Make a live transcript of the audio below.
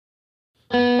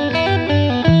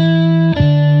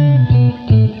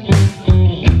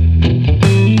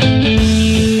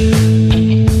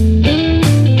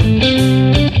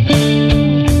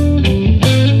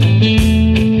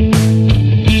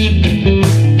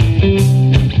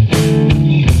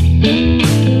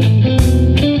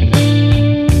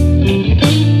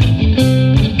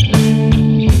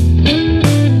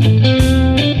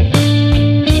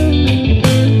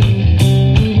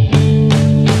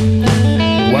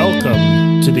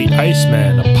to the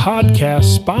ICEMEN, a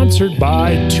podcast sponsored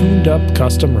by Tuned Up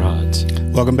Custom Rods.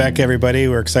 Welcome back, everybody.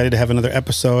 We're excited to have another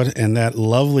episode, and that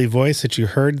lovely voice that you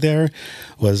heard there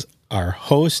was our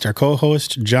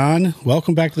co-host, John.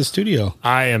 Welcome back to the studio.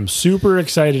 I am super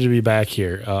excited to be back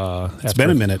here. It's been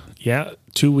a minute. Yeah,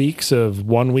 2 weeks of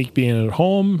 1 week being at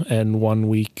home and 1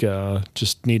 week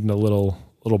just needing a little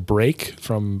break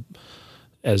from,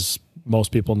 as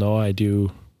most people know, I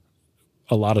do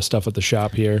a lot of stuff at the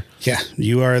shop here. Yeah,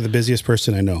 you are the busiest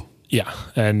person I know. Yeah,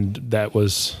 and that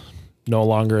was there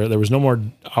was no more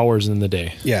hours in the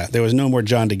day. Yeah, there was no more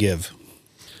John to give.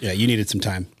 Yeah, you needed some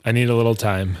time. I need a little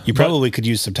time. You probably could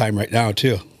use some time right now,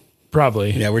 too.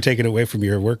 Probably. Yeah, we're taking away from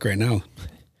your work right now.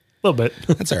 A little bit.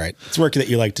 That's all right. It's work that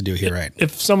you like to do here, right?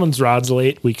 If someone's rod's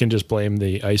late, we can just blame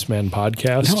the ICEMEN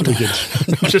podcast.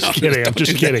 I'm just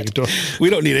kidding. We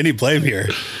don't need any blame here.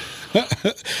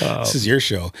 This is your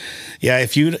show. Yeah,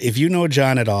 if you know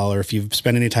John at all, or if you've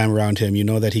spent any time around him, you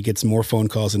know that he gets more phone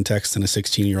calls and texts than a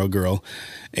 16-year-old girl.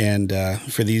 And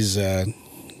for these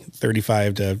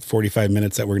 35 to 45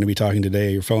 minutes that we're going to be talking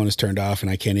today, your phone is turned off,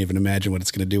 and I can't even imagine what it's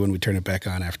going to do when we turn it back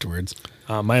on afterwards.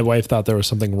 My wife thought there was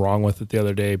something wrong with it the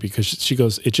other day because she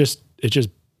goes, it just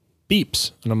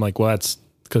beeps. And I'm like, well, that's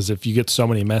because if you get so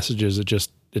many messages,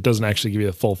 it doesn't actually give you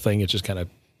the full thing. It just kind of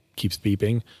keeps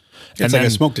beeping. It's like a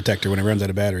smoke detector when it runs out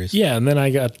of batteries. Yeah, and then I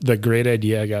got the great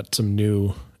idea. I got some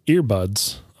new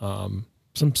earbuds, some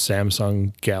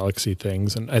Samsung Galaxy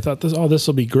things, and I thought this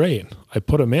will be great. I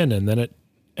put them in, and then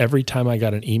every time I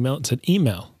got an email, it said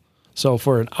email. So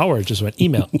for an hour, it just went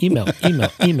email.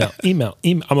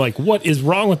 I'm like, what is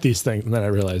wrong with these things? And then I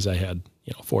realized I had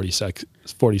 46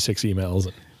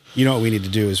 emails. You know what we need to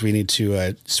do is we need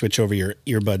to switch over your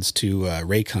earbuds to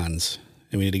Raycons,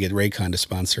 and we need to get Raycon to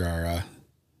sponsor our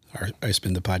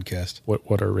ICEMEN the podcast.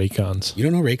 What are Raycons? You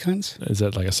don't know Raycons? Is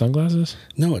that like a sunglasses?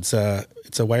 No, it's a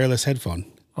wireless headphone.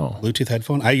 Oh, Bluetooth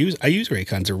headphone. I use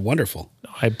Raycons. They're wonderful.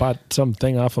 I bought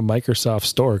something off a Microsoft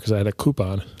store because I had a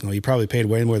coupon. Oh, you probably paid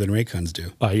way more than Raycons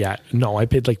do. Yeah. No, I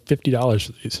paid like $50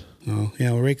 for these. Oh,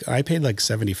 yeah. Well, I paid like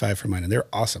 $75 for mine, and they're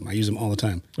awesome. I use them all the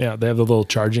time. Yeah, they have the little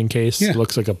charging case. Yeah. It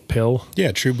looks like a pill.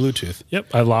 Yeah, true Bluetooth.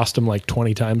 Yep. I lost them like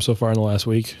 20 times so far in the last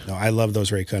week. No, I love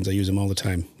those Raycons. I use them all the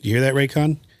time. You hear that,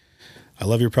 Raycon? I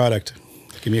love your product.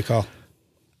 Give me a call.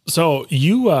 So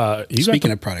you speaking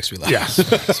of products we love. Yeah.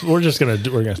 we're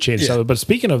gonna change something. But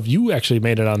speaking of, you actually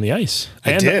made it on the ice.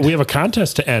 I did. We have a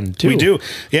contest to end too. We do.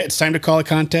 Yeah, it's time to call a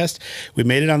contest. We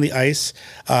made it on the ice.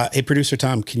 Hey, producer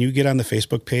Tom, can you get on the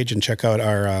Facebook page and check out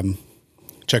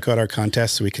our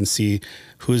contest so we can see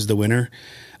who's the winner?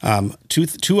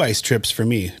 Two ice trips for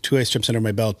me, 2 ice trips under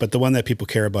my belt. But the one that people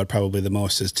care about probably the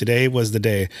most is today was the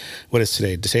day. What is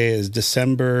today? Today is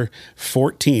December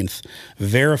 14th.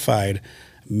 Verified.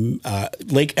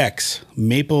 Lake X,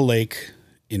 Maple Lake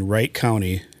in Wright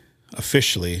County,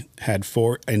 officially had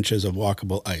 4 inches of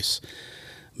walkable ice.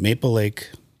 Maple Lake,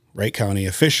 Wright County,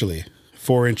 officially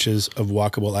 4 inches of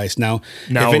walkable ice. Now,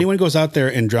 if anyone goes out there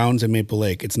and drowns in Maple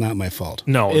Lake, it's not my fault.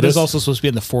 No, it is also supposed to be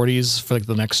in the 40s for like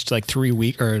the next 3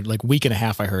 weeks or like week and a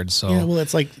half. I heard. So yeah, well,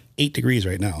 it's like 8 degrees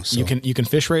right now. So you can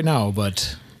fish right now,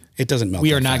 but it doesn't melt.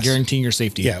 We are not guaranteeing your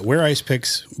safety. Yeah, wear ice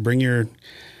picks. Bring your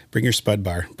spud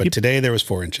bar. But today there was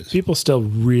 4 inches. People still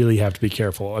really have to be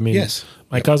careful. I mean, yes.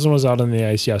 My cousin was out on the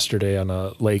ice yesterday on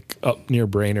a lake up near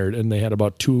Brainerd, and they had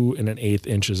about 2 1/8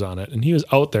 inches on it. And he was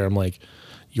out there. I'm like,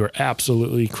 you're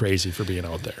absolutely crazy for being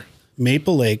out there.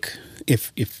 Maple Lake,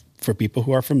 if for people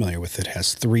who are familiar with it,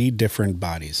 has 3 different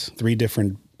bodies, 3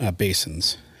 different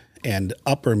basins. And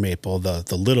Upper Maple, the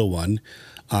little one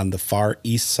on the far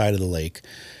east side of the lake,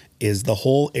 is the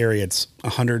whole area. It's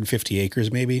 150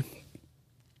 acres maybe.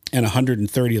 And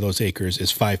 130 of those acres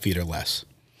is 5 feet or less.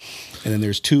 And then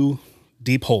there's 2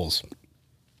 deep holes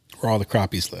where all the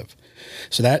crappies live.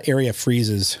 So that area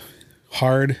freezes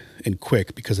hard and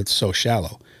quick because it's so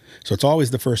shallow. So it's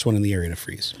always the first one in the area to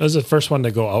freeze. Is it the first one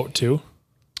to go out too?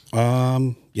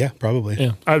 Yeah, probably.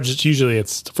 Yeah. Usually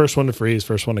it's the first one to freeze,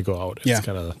 first one to go out. It's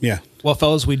yeah. Well,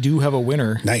 fellas, we do have a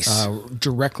winner. Nice.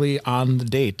 Directly on the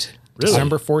date. Really?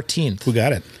 December 14th. Who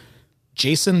got it?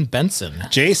 Jason Benson.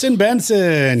 Jason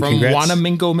Benson. From Congrats.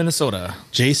 Wanamingo, Minnesota.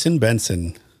 Jason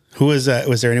Benson. Who was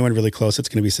there anyone really close that's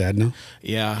going to be sad now?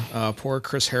 Yeah. Poor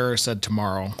Chris Harris said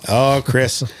tomorrow. Oh,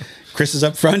 Chris. Chris is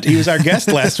up front. He was our guest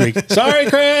last week. Sorry,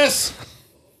 Chris.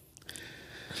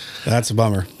 That's a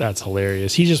bummer. That's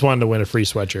hilarious. He just wanted to win a free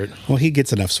sweatshirt. Well, he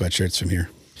gets enough sweatshirts from here.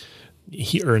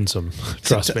 He earns them.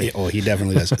 Trust me. Oh, he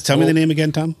definitely does. Tell me the name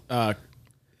again, Tom.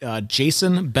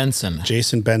 Jason Benson.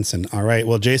 Jason Benson. All right.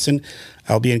 Well, Jason,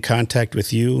 I'll be in contact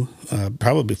with you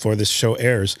probably before this show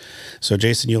airs. So,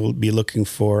 Jason, you'll be looking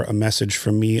for a message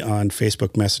from me on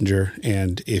Facebook Messenger.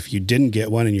 And if you didn't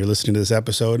get one and you're listening to this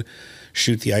episode,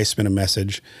 shoot the ICEMEN a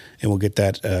message and we'll get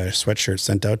that sweatshirt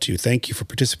sent out to you. Thank you for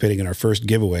participating in our first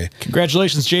giveaway.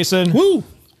 Congratulations, Jason. Woo!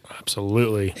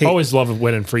 Absolutely. Hey. Always love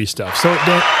winning free stuff. So, look at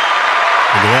that.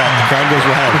 The crowd goes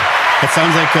wild. That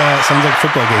sounds like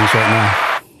football games right now.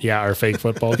 Yeah, our fake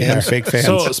football games. Yeah, our fake fans.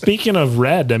 So speaking of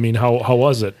red, I mean, how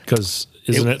was it? Because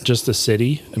isn't it just the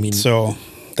city? I mean, so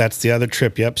that's the other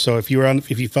trip. Yep. So if you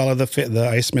follow the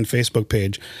ICEMEN Facebook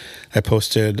page, I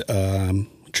posted a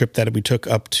trip that we took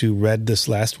up to Red this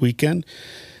last weekend.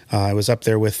 I was up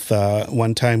there with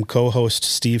one-time co-host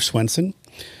Steve Swenson,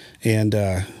 and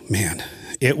man,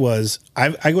 it was.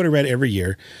 I go to Red every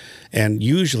year. And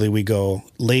usually we go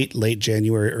late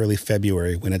January, early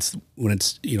February when it's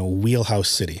wheelhouse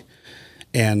city,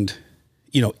 and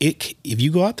if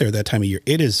you go out there that time of year,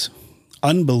 it is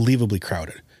unbelievably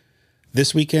crowded.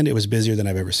 This weekend it was busier than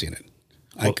I've ever seen it.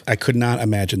 Well, I could not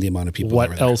imagine the amount of people.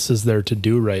 What else is there to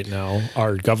do right now?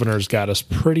 Our governor's got us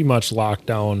pretty much locked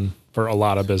down for a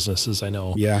lot of businesses. I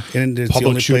know. Yeah, and it's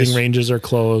public shooting ranges are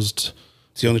closed.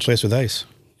 It's the only place with ice.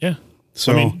 Yeah.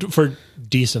 So I mean, for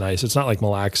decent ice, it's not like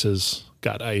Mille Lacs's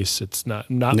got ice. It's not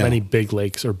many big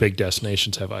lakes or big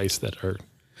destinations have ice that are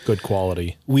good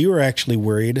quality. We were actually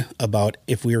worried about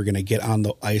if we were going to get on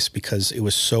the ice because it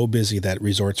was so busy that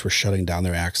resorts were shutting down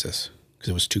their access because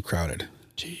it was too crowded.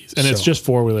 Jeez. And it's just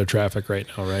four-wheeler traffic right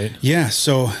now, right? Yeah.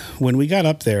 So when we got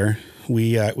up there,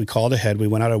 we called ahead. We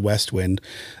went out of West Wind.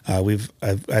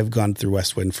 I've gone through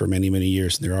West Wind for many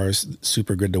years, and they're always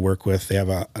super good to work with. They have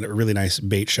a really nice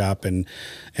bait shop and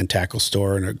tackle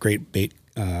store and a great bait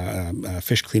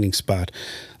fish cleaning spot.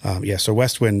 So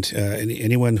West Wind.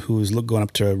 Anyone who's going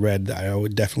up to Red, I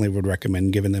definitely would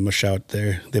recommend giving them a shout.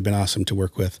 They've been awesome to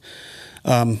work with.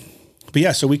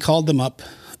 So we called them up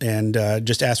and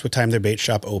just asked what time their bait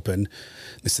shop opened.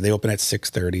 They said they open at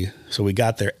 6:30. So we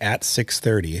got there at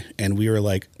 6:30 and we were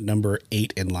like number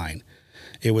 8 in line.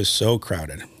 It was so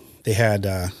crowded. They had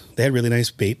really nice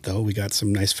bait though. We got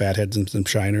some nice fatheads and some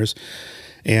shiners,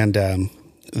 and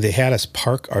they had us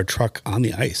park our truck on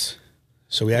the ice.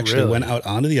 So we actually went out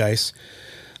onto the ice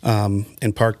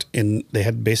and parked in. They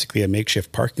had basically a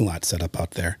makeshift parking lot set up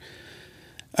out there.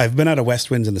 I've been out of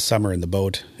West Winds in the summer in the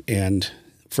boat, and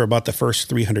for about the first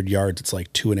 300 yards, it's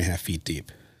like 2.5 feet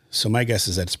deep. So my guess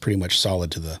is that it's pretty much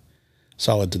solid to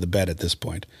the bed at this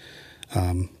point.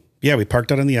 We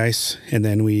parked out on the ice, and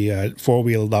then we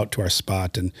four-wheeled out to our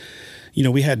spot. And,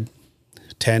 we had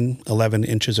 10, 11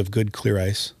 inches of good clear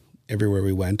ice everywhere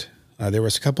we went. There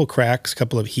was a couple cracks, a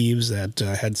couple of heaves that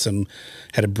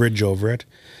had a bridge over it.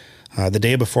 The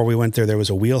day before we went there was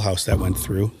a wheelhouse that went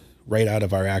through right out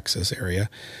of our access area.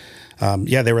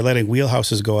 They were letting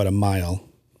wheelhouses go at a mile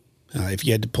if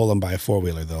you had to pull them by a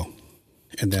four-wheeler, though.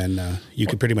 And then you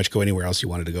could pretty much go anywhere else you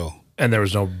wanted to go. And there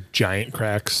was no giant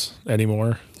cracks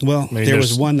anymore? Well, there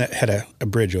was one that had a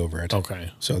bridge over it.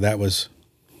 Okay. So that was,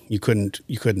 you couldn't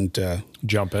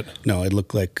jump it. No, it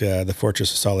looked like the Fortress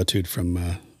of Solitude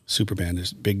from Superman.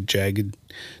 This big, jagged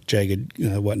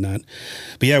whatnot.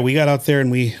 But yeah, we got out there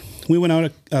and we went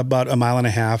out about a mile and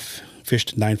a half,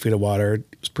 fished 9 feet of water.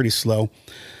 It was pretty slow.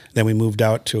 Then we moved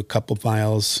out to a couple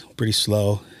miles, pretty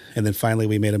slow. And then finally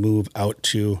we made a move out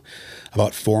to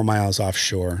about 4 miles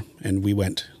offshore, and we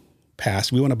went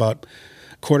about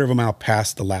a quarter of a mile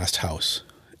past the last house,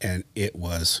 and it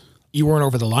was... You weren't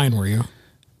over the line, were you?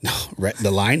 No, right,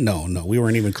 the line? No, we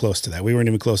weren't even close to that. We weren't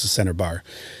even close to center bar.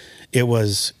 It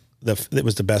was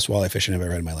the best walleye fishing I've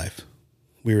ever had in my life.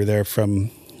 We were there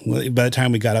by the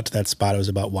time we got up to that spot, it was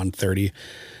about 1:30,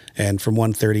 and from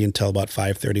 1:30 until about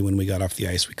 5:30 when we got off the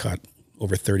ice, we caught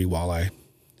over 30 walleye.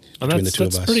 And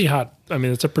that's pretty hot. I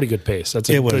mean, it's a pretty good pace. That's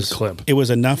a good clip. It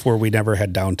was enough where we never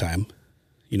had downtime.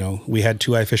 We had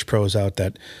 2 iFish pros out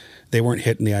that they weren't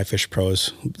hitting the iFish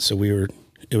pros. So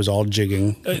it was all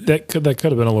jigging. That could have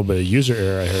been a little bit of user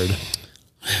error, I heard.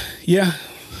 Yeah,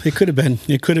 it could have been.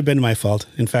 It could have been my fault.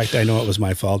 In fact, I know it was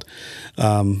my fault.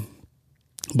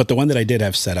 But the one that I did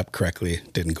have set up correctly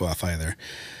didn't go off either.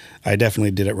 I definitely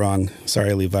did it wrong.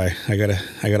 Sorry, Levi. I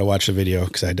gotta watch the video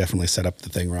because I definitely set up the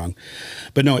thing wrong.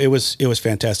 But no, it was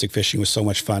fantastic fishing. It was so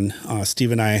much fun.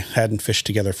 Steve and I hadn't fished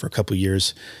together for a couple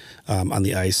years on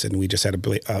the ice, and we just had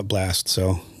a blast.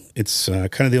 So it's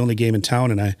kind of the only game in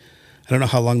town, and I don't know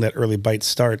how long that early bite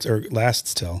starts or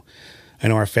lasts till. I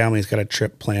know our family's got a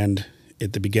trip planned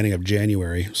at the beginning of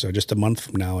January, so just a month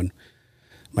from now, and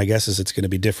my guess is it's going to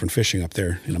be different fishing up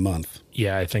there in a month.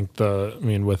 Yeah, I think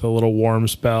with a little warm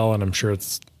spell, and I'm sure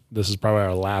it's this is probably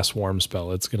our last warm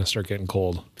spell. It's going to start getting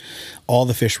cold. All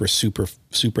the fish were super,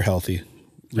 super healthy,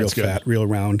 real That's good. fat, real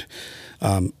round.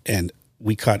 And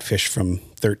we caught fish from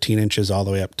 13 inches all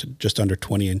the way up to just under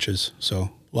 20 inches.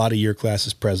 So a lot of year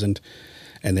classes present,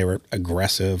 and they were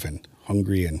aggressive and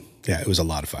hungry. And yeah, it was a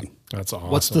lot of fun. That's awesome.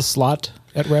 What's the slot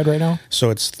at Red right now? So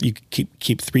it's, you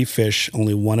keep 3 fish,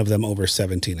 only one of them over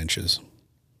 17 inches.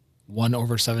 1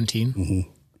 over 17? Mm-hmm.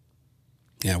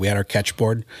 Yeah, we had our catch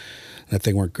board. That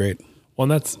thing worked great.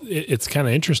 Well, and it's kind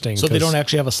of interesting. So they don't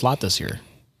actually have a slot this year.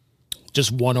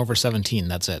 Just 1 over 17.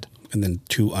 That's it. And then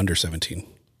 2 under 17.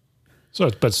 So,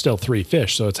 but still 3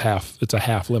 fish. So it's a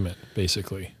half limit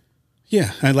basically.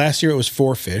 Yeah. And last year it was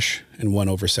 4 fish and 1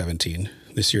 over 17.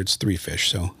 This year it's 3 fish.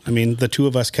 So, I mean, the 2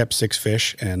 of us kept 6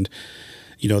 fish, and,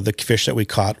 you know, the fish that we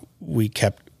caught,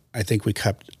 I think we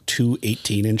kept 2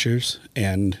 18 inches,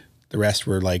 and the rest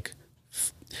were like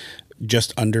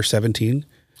just under 17.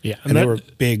 Yeah. And they were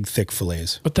big, thick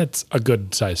fillets. But that's a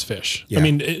good size fish. Yeah. I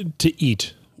mean, to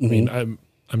eat. I mean, I'm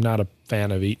not a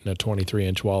fan of eating a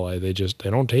 23-inch walleye. They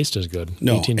don't taste as good.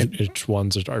 No, 18-inch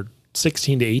ones are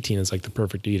 16 to 18 is like the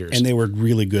perfect eaters. And they were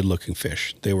really good looking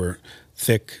fish. They were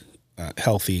thick,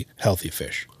 healthy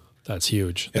fish. That's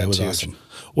huge. Yeah, That's it was huge. awesome.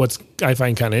 What I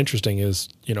find kind of interesting is,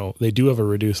 you know, they do have a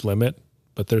reduced limit,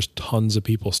 but there's tons of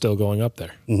people still going up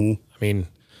there. Mm-hmm. I mean,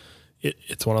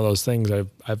 it's one of those things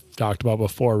I've talked about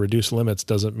before. Reduced limits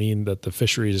doesn't mean that the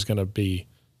fishery is going to be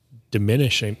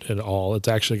diminishing at all. It's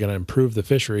actually going to improve the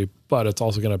fishery, but it's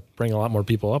also going to bring a lot more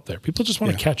people up there. People just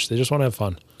want to catch. They just want to have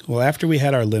fun. Well, after we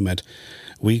had our limit,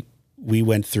 we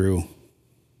went through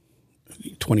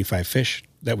 25 fish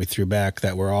that we threw back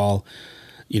that were all,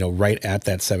 you know, right at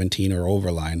that 17 or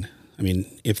over line. I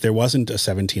mean, if there wasn't a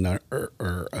 17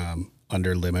 or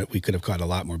under limit, we could have caught a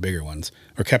lot more bigger ones,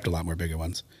 or kept a lot more bigger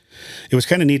ones. It was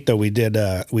kind of neat though. We did,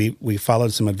 we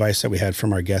followed some advice that we had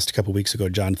from our guest a couple of weeks ago,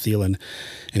 John Thielen,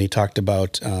 and he talked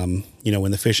about, you know,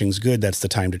 when the fishing's good, that's the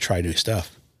time to try new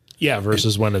stuff. Yeah.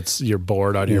 Versus when you're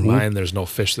bored out of your mind, there's no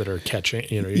fish that are catching,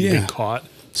 you know, you're being caught.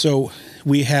 So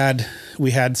we had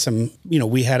some, you know,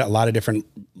 we had a lot of different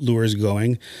lures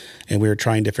going, and we were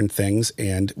trying different things,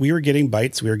 and we were getting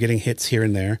bites, we were getting hits here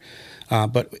and there.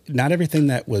 But not everything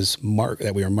that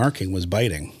we were marking was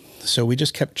biting. So we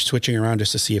just kept switching around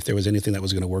just to see if there was anything that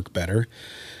was going to work better.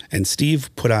 And Steve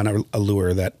put on a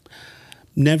lure that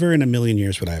never in a million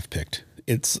years would I have picked.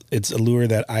 It's a lure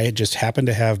that I just happened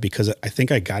to have because I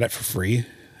think I got it for free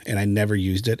and I never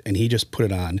used it. And he just put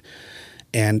it on,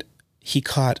 and he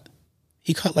caught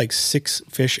like 6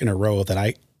 fish in a row that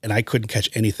I couldn't catch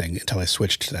anything until I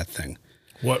switched to that thing.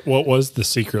 What was the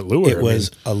secret lure? It was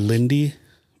a Lindy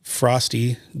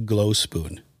Frosty glow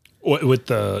spoon. With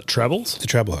the trebles? The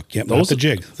treble hook. Yep. Not the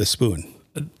jig, the spoon.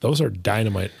 Those are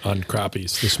dynamite on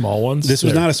crappies. The small ones. This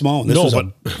was not a small one. This was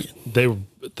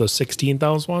the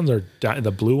 16th ones are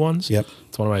the blue ones. Yep.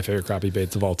 It's one of my favorite crappie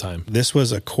baits of all time. This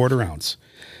was a 1/4 ounce,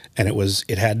 and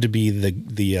it had to be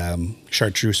the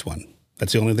chartreuse one.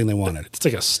 That's the only thing they wanted. It's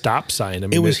like a stop sign. I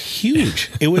mean, it was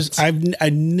huge. It was. I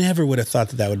never would have thought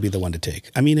that would be the one to take.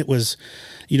 I mean, it was.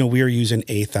 You know, we were using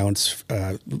 1/8 ounce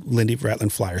Lindy Rattlin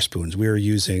Flyer spoons. We were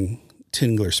using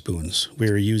Tingler spoons. We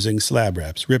were using slab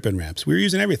wraps, rippin' wraps. We were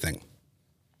using everything.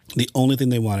 The only thing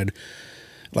they wanted,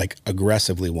 like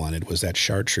aggressively wanted, was that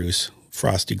chartreuse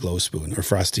frosty glow spoon or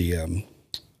frosty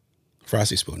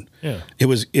spoon. Yeah. It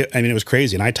was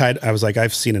crazy. And I was like,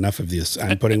 I've seen enough of this.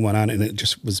 I'm putting one on, and it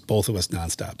just was both of us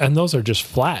nonstop. And those are just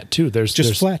flat too. There's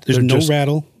flat. There's no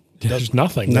rattle. There's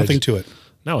nothing. Nothing to it.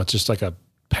 No, it's just like a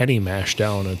penny mashed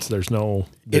down. There's no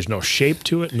shape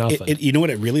to it. Nothing. You know what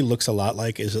it really looks a lot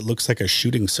like is it looks like a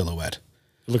shooting silhouette.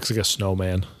 It looks like a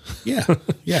snowman. Yeah.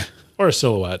 Yeah. Or a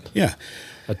silhouette. Yeah.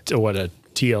 A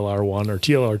TLR1 or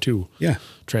TLR2. Yeah.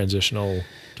 Transitional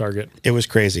target. It was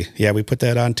crazy. Yeah. We put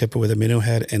that on, tip it with a minnow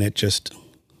head, and it just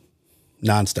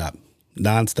nonstop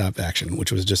action,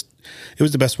 which was it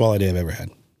was the best walleye day I've ever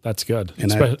had. That's good.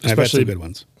 And I've had some good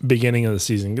ones. Beginning of the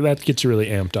season. That gets you really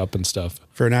amped up and stuff.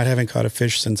 For not having caught a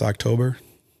fish since October,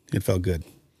 it felt good.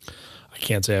 I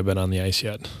can't say I've been on the ice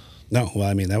yet. No. Well,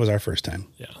 I mean, that was our first time.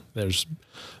 Yeah. There's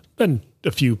been a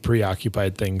few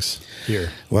preoccupied things here.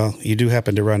 Well, you do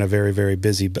happen to run a very, very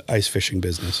busy ice fishing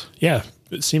business. Yeah.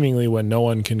 Seemingly when no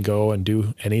one can go and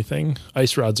do anything,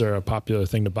 ice rods are a popular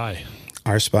thing to buy.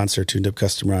 Our sponsor, Tuned Up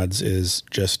Custom Rods, is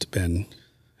just been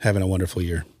having a wonderful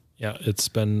year. Yeah,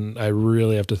 I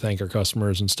really have to thank our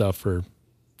customers and stuff for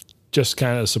just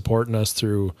kind of supporting us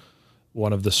through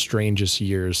one of the strangest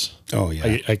years. Oh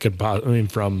yeah.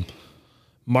 From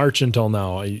March until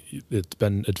now,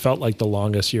 it felt like the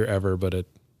longest year ever, but it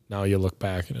now you look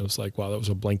back and it was like, wow, that was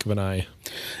a blink of an eye.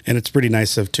 And it's pretty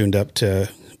nice of Tuned Up to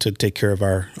take care of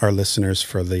our listeners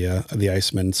for the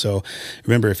ICEMEN. So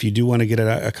remember, if you do want to get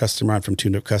a custom rod from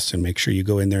Tuned Up Custom, make sure you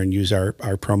go in there and use our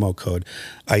promo code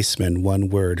ICEMEN, one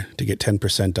word, to get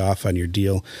 10% off on your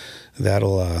deal.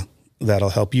 That'll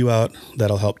help you out.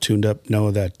 That'll help Tuned Up know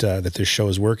that this show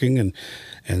is working, and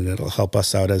it'll help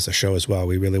us out as a show as well.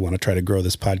 We really want to try to grow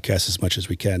this podcast as much as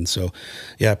we can. So,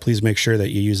 yeah, please make sure that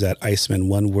you use that ICEMEN,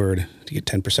 one word, to get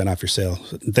 10% off your sale.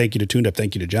 And thank you to Tuned Up.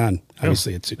 Thank you to John.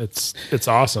 Obviously, it's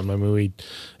awesome. I mean, we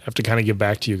have to kind of give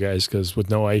back to you guys, because with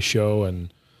no ice show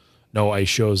and no ice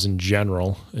shows in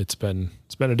general, it's been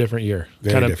a different year.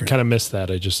 Kind of missed that.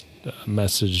 I just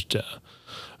messaged a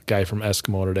guy from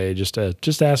Eskimo today just to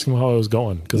ask him how it was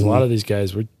going, because a lot of these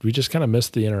guys we just kind of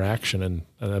missed the interaction, and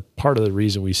a part of the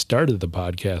reason we started the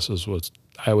podcast was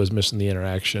I was missing the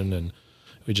interaction, and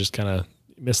we just kind of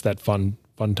missed that fun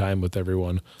time with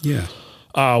everyone. Yeah.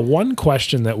 One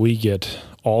question that we get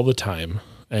all the time,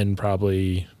 and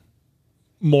probably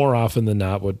more often than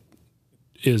not,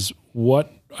 is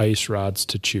what ice rods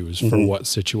to choose for what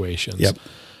situations. Yep.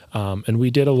 And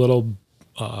we did a little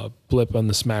blip on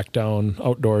the SmackDown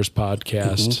Outdoors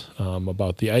podcast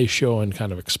about the ice show and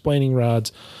kind of explaining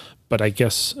rods. But I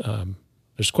guess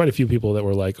there's quite a few people that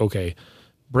were like, okay,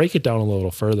 break it down a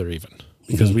little further even,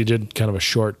 because we did kind of a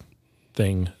short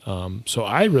thing. So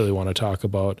I really want to talk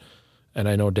about, and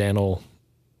I know Dan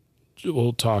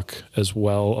will talk as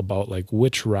well about, like,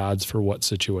 which rods for what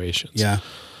situations. Yeah.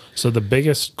 So the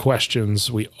biggest questions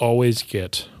we always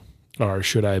get are,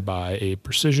 should I buy a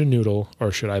precision noodle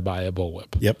or should I buy a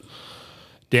bullwhip? Yep.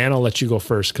 Dan, I'll let you go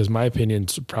first, because my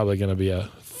opinion's probably going to be a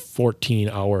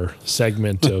 14-hour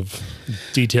segment of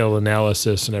detailed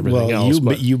analysis and everything else.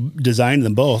 But you designed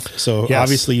them both, so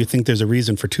obviously you think there's a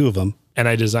reason for two of them. And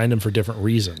I designed them for different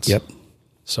reasons. Yep.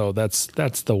 So that's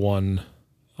the one.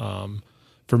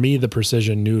 For me, the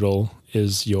precision noodle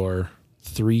is your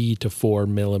 3 to 4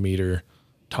 millimeter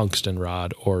tungsten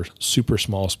rod or super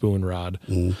small spoon rod.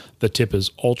 The tip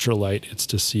is ultra light. It's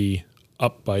to see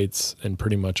up bites and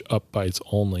pretty much up bites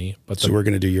only. So we're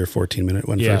going to do your 14-minute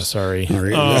one first. Yeah, sorry. All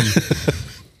right.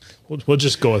 We'll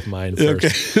just go with mine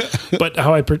first. Okay. But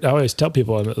how I always tell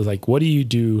people, I'm like, what do you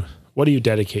do? What do you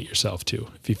dedicate yourself to?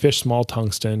 If you fish small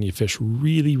tungsten, you fish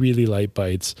really, really light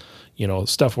bites,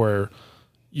 stuff where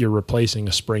you're replacing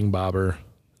a spring bobber.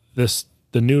 The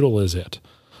noodle is it.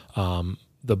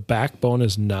 The backbone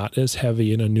is not as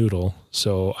heavy in a noodle,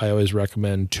 so I always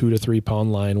recommend 2 to 3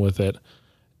 pound line with it.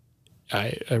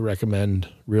 I recommend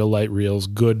real light reels,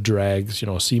 good drags,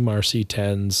 Seamar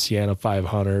C10s, Sienna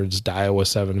 500s, Daiwa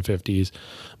 750s,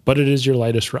 but it is your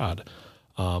lightest rod.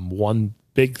 One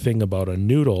big thing about a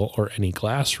noodle or any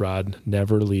glass rod,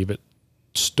 never leave it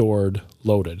stored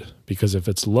loaded, because if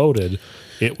it's loaded,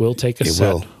 it will take a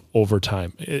set over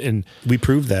time. And we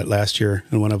proved that last year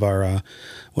in one of our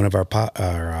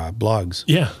blogs.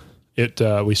 Yeah.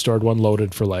 We stored one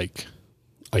loaded for like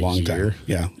a long year. Time.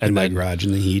 Yeah. In my garage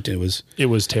in the heat. It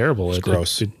was terrible. It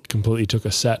gross. It completely took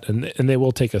a set, and they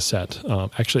will take a set.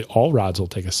 Actually all rods will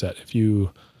take a set.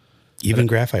 Even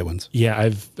graphite ones. Yeah.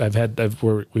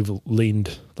 We've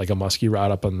leaned like a muskie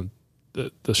rod up on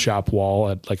the shop wall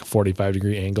at like a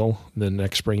 45-degree angle. And then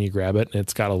next spring you grab it and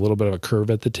it's got a little bit of a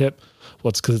curve at the tip. Well,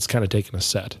 it's because it's kind of taking a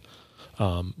set.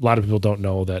 A lot of people don't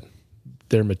know that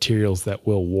they're materials that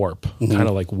will warp, kind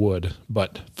of like wood,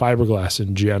 but fiberglass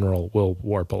in general will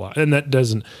warp a lot. And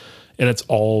it's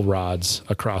all rods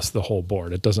across the whole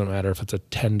board. It doesn't matter if it's a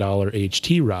 $10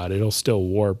 HT rod, it'll still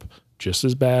warp just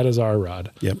as bad as our rod.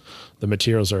 Yep. The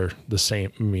materials are the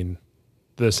same. I mean,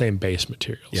 the same base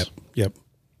materials. Yep.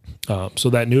 So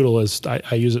that noodle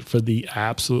I use it for the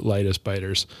absolute lightest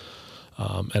biters.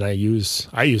 And I use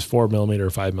 4 millimeter or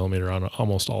 5 millimeter on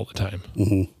almost all the time.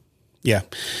 Yeah.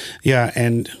 Yeah.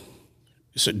 And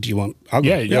so do you want, I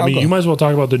mean, you might as well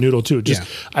talk about the noodle too.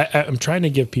 I'm trying to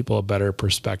give people a better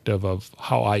perspective of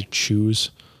how I choose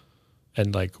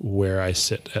and like where I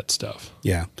sit at stuff.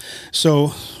 Yeah.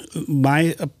 So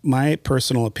my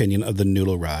personal opinion of the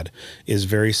noodle rod is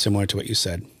very similar to what you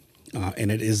said.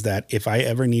 And it is that if I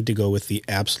ever need to go with the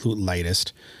absolute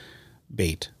lightest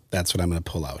bait, that's what I'm going to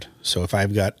pull out. So if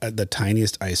I've got the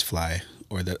tiniest ice fly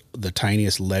or the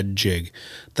tiniest lead jig,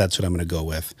 that's what I'm going to go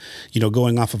with.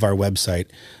 Going off of our website,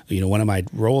 one of my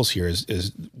roles here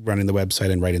is running the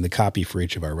website and writing the copy for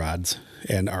each of our rods.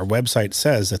 And our website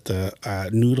says that the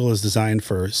noodle is designed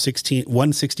for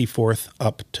 1/64th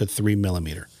up to 3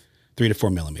 to 4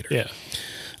 millimeter. Yeah.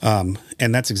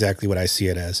 And that's exactly what I see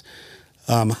it as.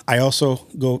 I also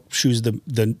go choose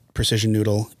the precision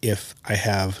noodle if I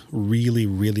have really,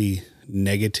 really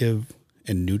negative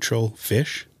and neutral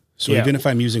fish. So even if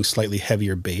I'm using slightly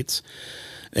heavier baits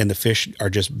and the fish are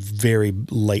just very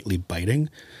lightly biting,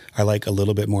 I like a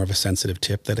little bit more of a sensitive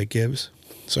tip that it gives,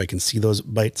 so I can see those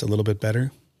bites a little bit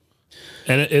better.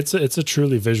 And it's a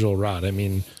truly visual rod. I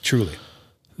mean, Truly.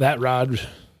 that rod,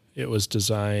 it was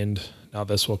designed, now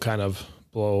this will kind of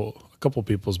blow a couple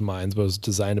people's minds, but it was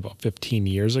designed about 15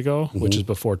 years ago, which is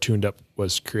before Tuned Up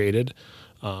was created.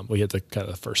 We had the kind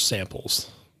of the first samples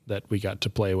that we got to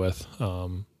play with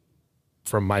from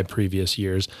my previous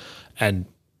years. And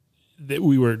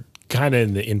we were kind of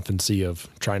in the infancy of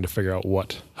trying to figure out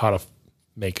how to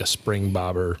make a spring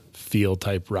bobber feel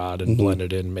type rod and blend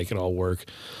it in and make it all work.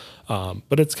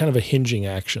 But it's kind of a hinging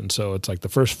action. So it's like the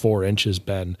first 4 inches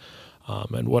bend.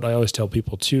 And what I always tell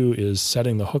people too is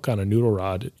setting the hook on a noodle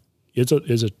rod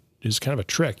is kind of a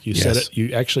trick. You set it,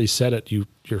 you actually set it, your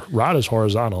rod is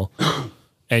horizontal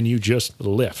and you just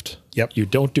lift. Yep. You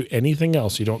don't do anything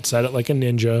else. You don't set it like a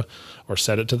ninja or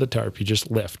set it to the tarp. You just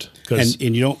lift.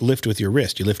 And you don't lift with your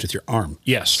wrist. You lift with your arm.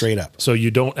 Yes. Straight up. So you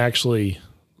don't actually,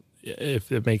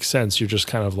 if it makes sense, you're just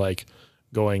kind of like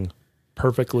going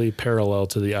perfectly parallel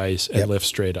to the ice and lift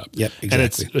straight up. Yep, exactly. And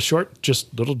it's a short,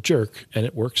 just little jerk, and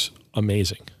it works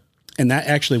amazing. And that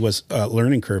actually was a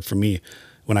learning curve for me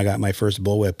when I got my first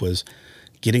bullwhip, was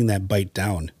getting that bite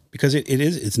down, because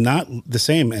it's not the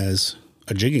same as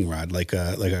a jigging rod, like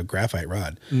a graphite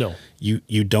rod. No,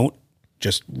 you don't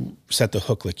just set the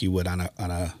hook like you would on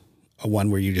a one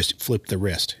where you just flip the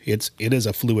wrist. It is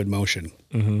a fluid motion.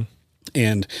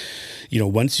 And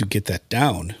once you get that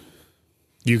down,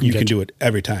 you can do it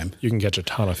every time. You can catch a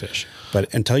ton of fish.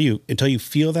 But until you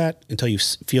feel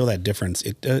that difference,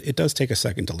 it does take a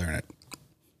second to learn it.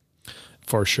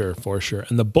 For sure.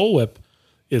 And the bullwhip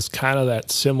is kind of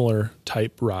that similar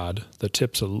type rod. The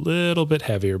tip's a little bit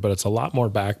heavier, but it's a lot more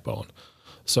backbone.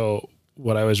 So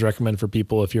what I always recommend for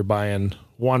people, if you're buying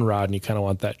one rod and you kind of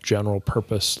want that general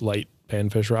purpose light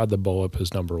panfish rod, the bullwhip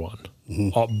is number one,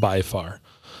 by far.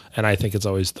 And I think it's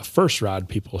always the first rod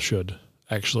people should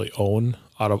actually own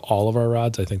out of all of our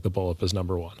rods. I think the bullwhip is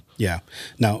number one. Yeah.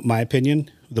 Now, my opinion,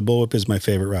 the bullwhip is my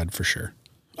favorite rod for sure.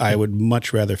 I would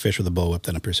much rather fish with a bullwhip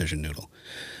than a precision noodle.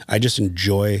 I just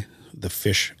enjoy the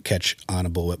fish catch on a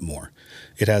bullwhip more.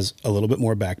 It has a little bit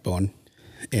more backbone,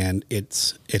 and it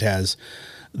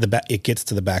gets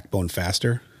to the backbone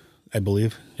faster, I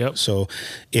believe. Yep. So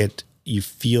you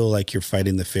feel like you're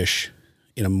fighting the fish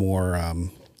in a more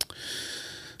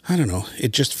I don't know.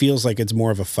 It just feels like it's more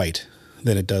of a fight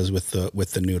than it does with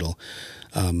the noodle.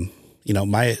 When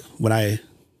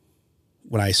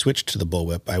I switched to the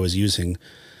bullwhip, I was using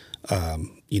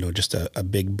just a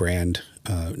big brand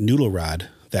noodle rod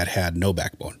that had no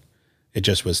backbone. It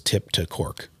just was tipped to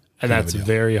cork. And that's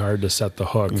very hard to set the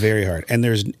hook. Very hard. And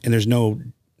there's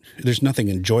nothing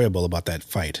enjoyable about that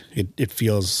fight.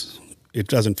 It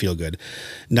doesn't feel good.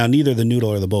 Now, neither the noodle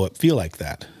or the bullwhip feel like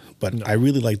that, but no. I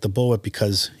really like the bullwhip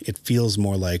because it feels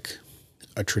more like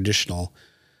a traditional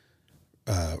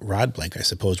rod blank, I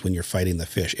suppose, when you're fighting the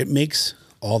fish. It makes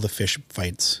all the fish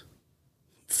fights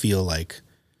feel like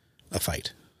a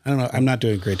fight. I don't know. I'm not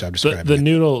doing a great job describing the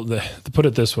noodle. To put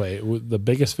it this way, the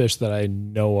biggest fish that I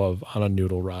know of on a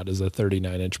noodle rod is a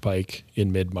 39-inch pike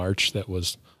in mid-March that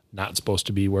was not supposed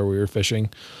to be where we were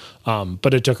fishing,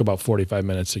 but it took about 45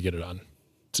 minutes to get it on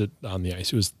the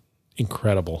ice. It was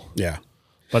incredible. Yeah,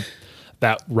 but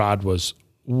that rod was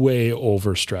way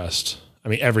overstressed. I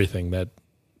mean, everything that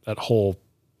whole,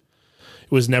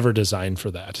 it was never designed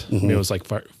for that. I mean, it was like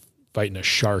fighting a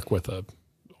shark with a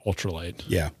ultralight.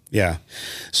 Yeah.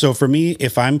 So for me,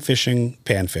 if I'm fishing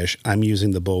panfish, I'm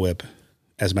using the bullwhip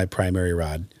as my primary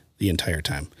rod the entire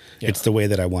time. Yeah. It's the way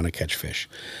that I want to catch fish.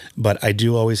 But I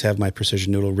do always have my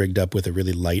precision noodle rigged up with a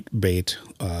really light bait,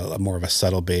 more of a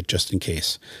subtle bait just in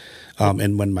case.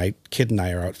 And when my kid and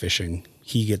I are out fishing,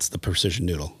 he gets the precision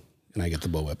noodle and I get the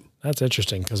bullwhip. That's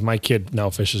interesting because my kid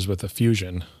now fishes with a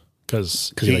Fusion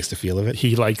because he likes the feel of it.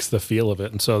 He likes the feel of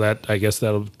it. And so I guess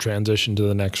that'll transition to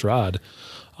the next rod.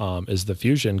 Is the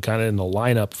Fusion kind of in the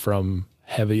lineup from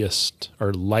heaviest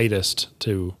or lightest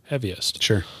to heaviest.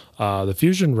 Sure. The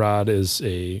Fusion rod is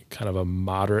a kind of a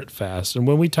moderate fast. And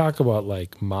when we talk about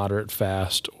like moderate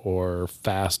fast or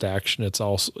fast action,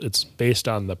 it's based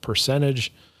on the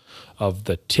percentage of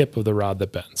the tip of the rod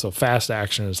that bends. So fast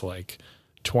action is like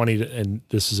 20, and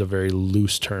this is a very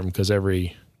loose term because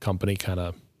every company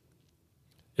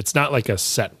it's not like a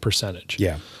set percentage.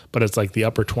 Yeah. But it's like the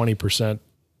upper 20%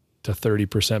 to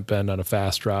 30% bend on a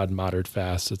fast rod. Moderate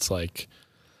fast, it's like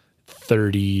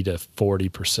 30 to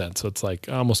 40%. So it's like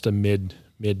almost a mid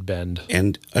bend.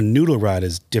 And a noodle rod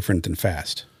is different than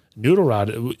fast. Noodle rod,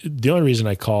 the only reason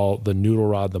I call the noodle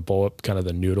rod and the bullwhip kind of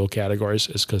the noodle categories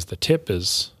is because the tip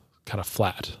is kind of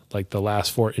flat. Like the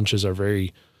last 4 inches are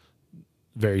very,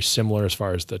 very similar as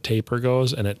far as the taper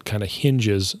goes, and it kind of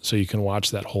hinges so you can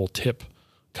watch that whole tip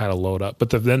kind of load up.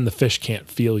 But then the fish can't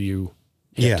feel you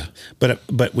hit. Yeah, but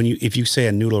if you say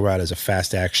a noodle rod is a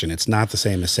fast action, it's not the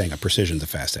same as saying a precision's a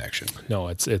fast action. No,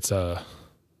 it's a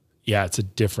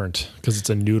different, because it's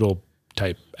a noodle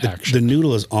type action. The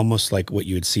noodle is almost like what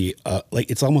you would see,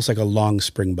 it's almost like a long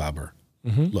spring bobber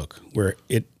look, where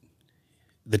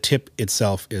the tip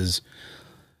itself is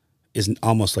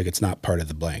almost like it's not part of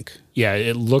the blank. Yeah,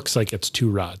 it looks like it's 2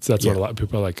 rods. That's what a lot of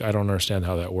people are like, I don't understand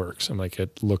how that works. I'm like,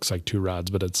 it looks like 2 rods,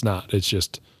 but it's not. It's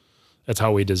just, that's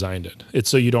how we designed it. It's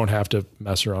so you don't have to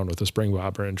mess around with a spring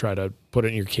bobber and try to put it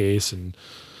in your case. And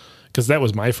because that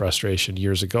was my frustration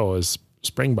years ago, is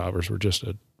spring bobbers were just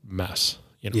a mess.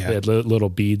 You know, they had little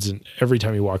beads, and every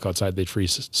time you walk outside, they'd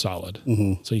freeze solid.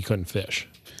 So you couldn't fish.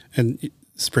 And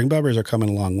spring bobbers are coming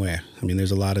a long way. I mean,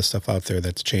 there's a lot of stuff out there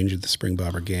that's changed the spring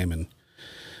bobber game. And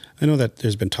I know that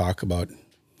there's been talk about,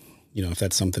 you know, if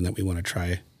that's something that we want to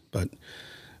try, but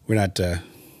we're not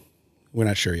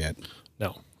sure yet.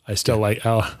 No, I still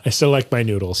like my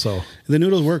noodle. So the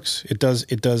noodle works. It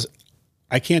does.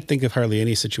 I can't think of hardly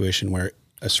any situation where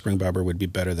a spring bobber would be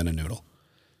better than a noodle.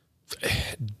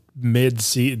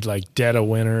 Mid-season, like dead of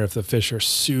winter, if the fish are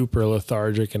super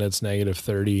lethargic and it's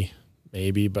 -30,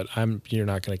 maybe, but you're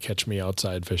not going to catch me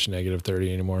outside fishing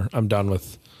 -30 anymore. I'm done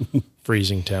with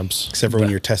freezing temps. Except for when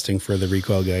you're testing for the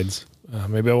recoil guides.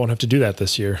 Maybe I won't have to do that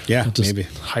this year. Yeah, I'll just maybe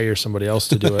hire somebody else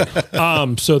to do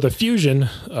it. So the Fusion,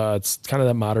 it's kind of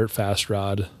that moderate fast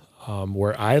rod,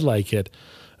 where I like it.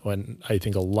 When I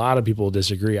think a lot of people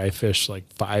disagree, I fish like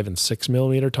 5 and 6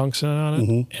 millimeter tungsten on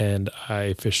it, and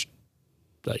I fish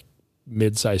like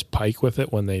mid-sized pike with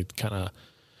it when they kind of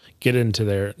get into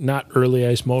their not early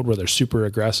ice mode where they're super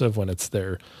aggressive, when it's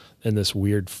they're in this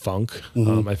weird funk.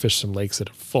 I fish some lakes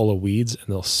that are full of weeds, and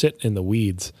they'll sit in the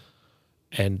weeds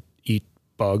and eat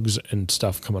bugs and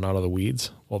stuff coming out of the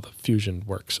weeds. Well, the Fusion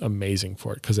works amazing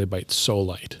for it because they bite so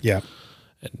light. Yeah,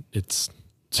 and it's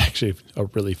actually a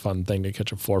really fun thing to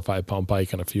catch a 4 or 5 pound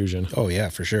pike on a Fusion. Oh yeah,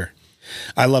 for sure.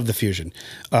 I love the Fusion.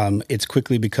 It's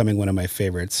quickly becoming one of my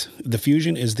favorites. The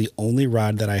Fusion is the only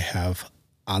rod that I have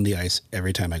on the ice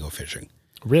every time I go fishing.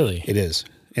 Really? It is.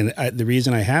 And the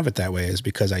reason I have it that way is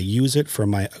because I use it for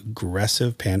my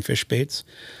aggressive panfish baits.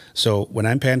 So when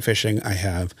I'm pan fishing, I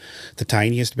have the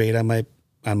tiniest bait on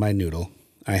my noodle.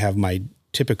 I have my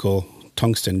typical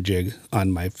tungsten jig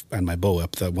on my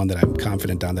bullwhip, the one that I'm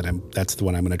confident on, that's the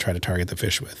one I'm going to try to target the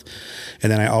fish with.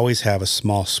 And then I always have a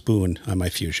small spoon on my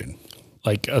Fusion.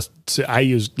 I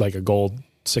use like a gold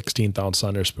 16th ounce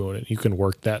under spoon, and you can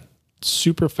work that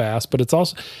super fast, but it's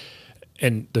also,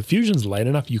 and the Fusion's light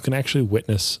enough, you can actually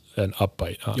witness an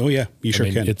upbite. Oh yeah, you sure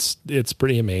can. It's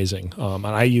pretty amazing. And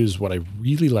I use, what I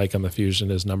really like on the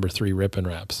Fusion is number 3 rip and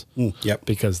wraps. Yep.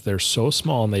 Because they're so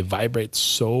small and they vibrate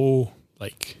so,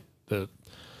 like, the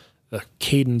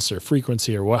cadence or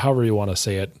frequency or however you want to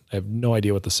say it. I have no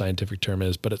idea what the scientific term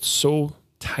is, but it's so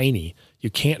tiny. You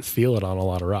can't feel it on a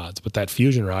lot of rods, but that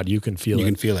Fusion rod, you can feel it. You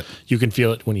can feel it. You can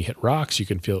feel it when you hit rocks. You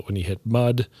can feel it when you hit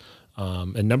mud.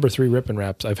 And number 3 rip and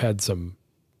wraps, I've had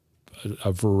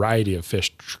a variety of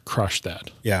fish crush that.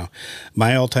 Yeah.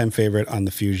 My all-time favorite on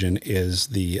the Fusion is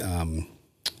the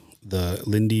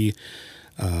Lindy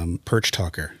perch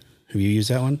talker. Have you used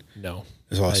that one? No.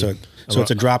 So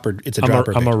it's a dropper. It's a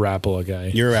dropper bait. I'm a Rapala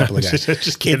guy. You're a Rapala guy.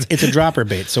 Just kidding. It's a dropper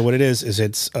bait. So what it is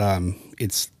it's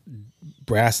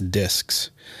brass discs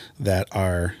that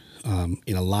are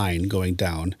in a line going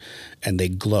down, and they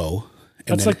glow.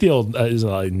 And That's like the old is it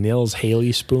like Nils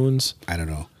Haley spoons. I don't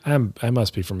know. I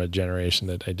must be from a generation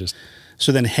that I just.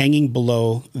 So then hanging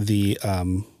below the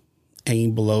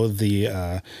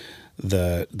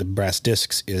brass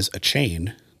discs is a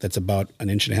chain that's about 1.5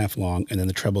 inches long, and then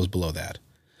the treble's below that.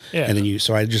 Yeah. And then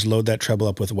so I just load that treble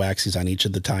up with waxies on each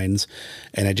of the tines,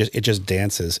 and it just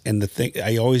dances. And the thing,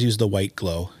 I always use the white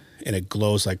glow, and it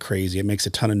glows like crazy. It makes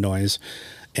a ton of noise,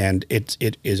 and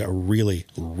it is a really,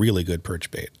 really good perch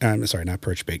bait. I'm sorry, not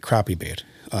perch bait, crappie bait.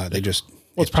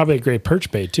 It's probably a great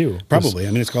perch bait too. Probably.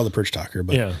 I mean, it's called the perch talker,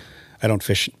 but yeah. I don't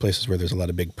fish places where there's a lot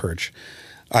of big perch.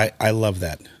 I love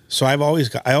that. So I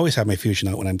always have my Fusion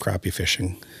out when I'm crappie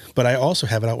fishing, but I also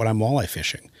have it out when I'm walleye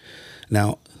fishing.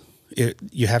 Now,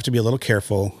 you have to be a little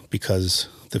careful because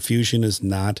the Fusion is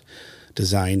not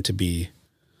designed to be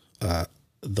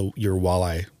your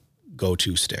walleye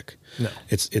go-to stick. No,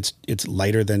 it's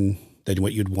lighter than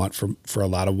what you'd want for a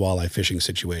lot of walleye fishing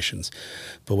situations.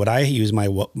 But what I use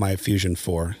my Fusion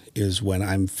for is when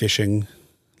I'm fishing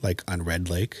like on Red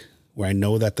Lake, where I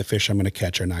know that the fish I'm going to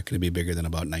catch are not going to be bigger than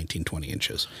about 19, 20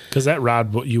 inches. Because that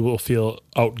rod, you will feel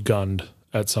outgunned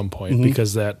at some point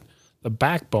because the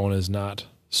backbone is not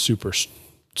super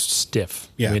stiff.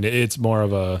 Yeah. I mean, it's more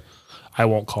of a, I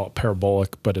won't call it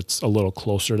parabolic, but it's a little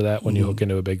closer to that when you hook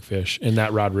into a big fish. And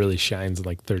that rod really shines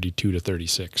like 32 to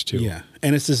 36 too. Yeah.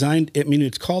 And it's designed, I mean,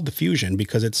 it's called the Fusion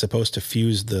because it's supposed to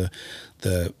fuse the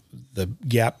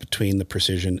gap between the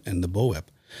Precision and the bullwhip.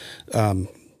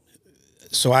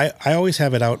 So I always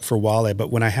have it out for walleye, but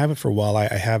when I have it for walleye,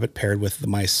 I have it paired with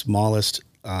my smallest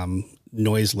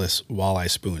noiseless walleye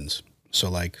spoons. So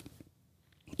like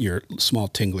your small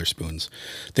tingler spoons,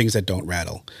 things that don't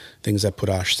rattle, things that put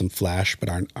off some flash but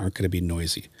aren't going to be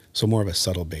noisy. So more of a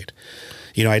subtle bait.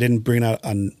 You know, I didn't bring it out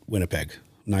on Winnipeg.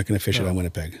 I'm not going to fish it on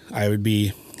Winnipeg. I would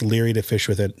be leery to fish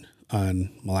with it on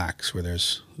Mille Lacs where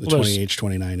there's the 28,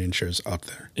 29 inches up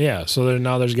there. Yeah, so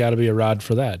now there's got to be a rod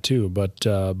for that too. But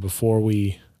before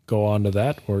we go on to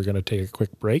that, we're going to take a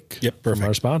quick break from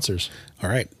our sponsors. All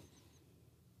right.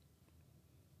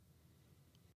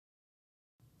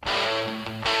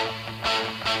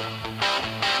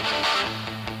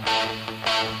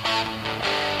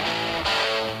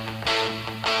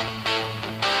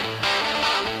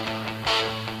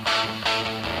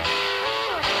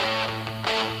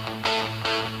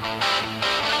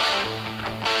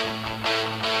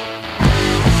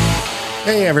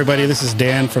 Hey everybody, this is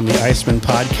Dan from the ICEMEN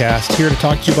podcast, here to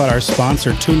talk to you about our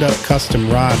sponsor, Tuned Up Custom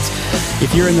Rods.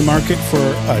 If you're in the market for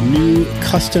a new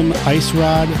custom ice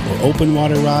rod or open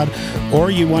water rod,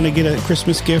 or you want to get a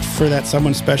Christmas gift for that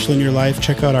someone special in your life,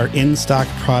 check out our in-stock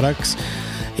products.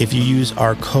 If you use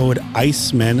our code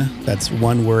ICEMEN, that's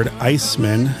one word,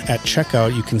 ICEMEN, at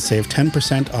checkout, you can save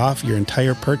 10% off your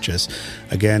entire purchase.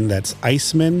 Again, that's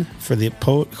ICEMEN for the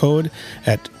code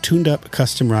at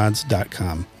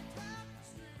tunedupcustomrods.com.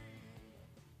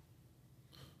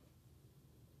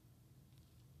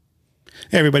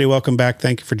 Hey everybody, welcome back.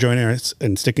 Thank you for joining us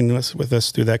and sticking with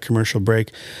us through that commercial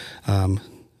break.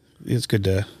 It's good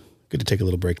to take a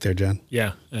little break there, John.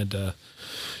 Yeah, and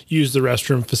use the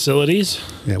restroom facilities.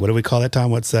 Yeah, what do we call that,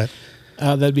 Tom? What's that?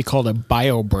 That'd be called a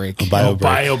bio break. Bio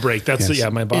break. That's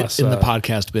my boss in the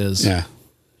podcast biz. Yeah,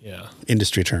 yeah.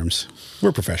 Industry terms.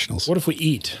 We're professionals. What if we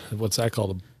eat? What's that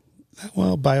called?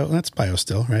 Well, bio. That's bio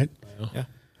still, right? Bio. Yeah.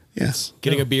 Yes.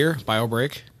 Getting a beer, bio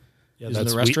break. Yeah, Using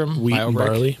that's the restroom, wheat and break.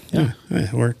 barley. Yeah,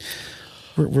 we're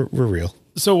real.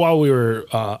 So while we were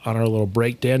on our little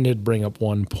break, Dan did bring up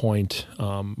one point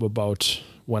about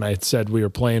when I said we were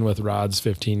playing with rods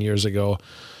 15 years ago.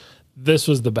 This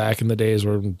was the back in the days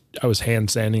where I was hand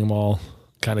sanding them all,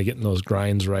 kind of getting those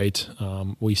grinds right.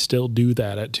 We still do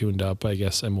that at Tuned Up. I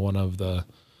guess I'm one of the.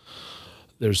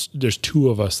 There's two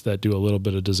of us that do a little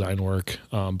bit of design work,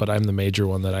 but I'm the major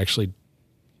one that actually,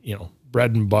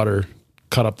 bread and butter.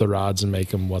 Cut up the rods and make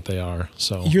them what they are.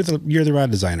 So you're the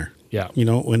rod designer. Yeah.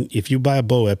 If you buy a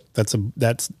bullwhip, that's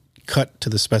cut to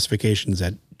the specifications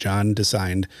that John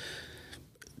designed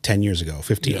 10 years ago,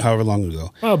 15, however long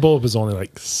ago. Well, bullwhip was only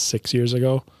like 6 years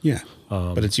ago. Yeah.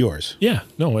 But it's yours. Yeah.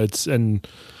 No,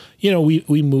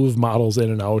 we move models in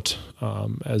and out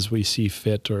as we see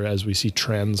fit or as we see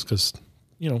trends because,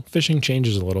 fishing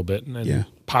changes a little bit and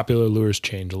popular lures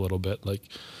change a little bit. Like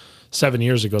 7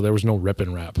 years ago, there was no rip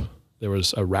and wrap. There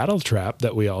was a rattle trap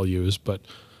that we all use, but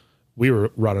we were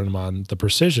running them on the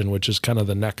Precision, which is kind of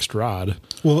the next rod.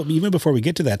 Well, even before we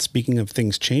get to that, speaking of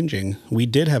things changing, we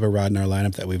did have a rod in our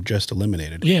lineup that we've just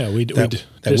eliminated. Yeah,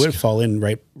 that would fall in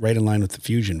right in line with the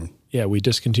Fusion. Yeah, we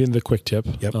discontinued the Quick Tip.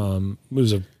 Yep.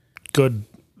 It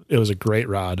was a great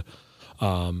rod.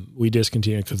 We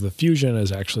discontinued because the Fusion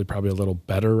is actually probably a little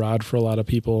better rod for a lot of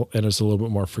people, and it's a little bit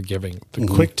more forgiving. The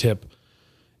Quick Tip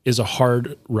is a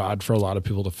hard rod for a lot of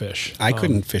people to fish. I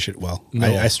couldn't fish it well. No.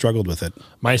 I struggled with it.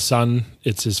 My son,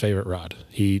 it's his favorite rod.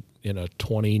 He, in a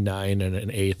 29 and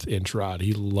an eighth inch rod,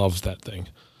 he loves that thing.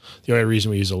 The only reason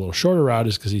we use a little shorter rod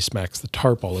is because he smacks the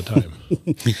tarp all the time.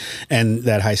 And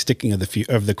that high sticking of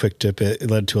the Quick Tip, it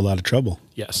led to a lot of trouble.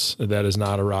 Yes, that is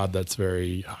not a rod that's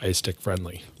very high stick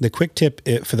friendly. The Quick Tip,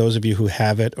 for those of you who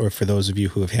have it or for those of you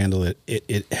who have handled it,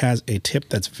 it has a tip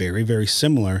that's very, very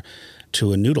similar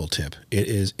to a noodle tip. It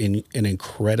is an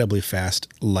incredibly fast,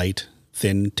 light,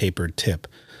 thin, tapered tip,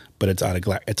 but it's out of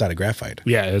graphite.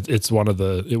 Yeah,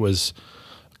 it was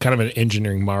kind of an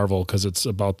engineering marvel because it's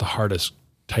about the hardest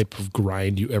type of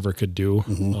grind you ever could do.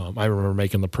 I remember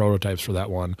making the prototypes for that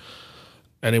one,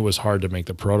 and it was hard to make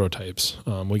the prototypes.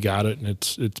 We got it, and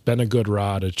it's been a good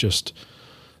rod. It's just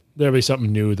there'll be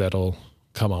something new that'll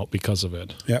come out because of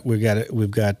it. Yeah,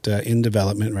 we've got in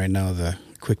development right now the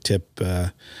Quick Tip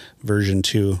version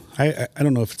 2. I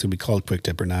don't know if it's going to be called Quick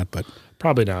Tip or not, but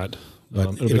probably not.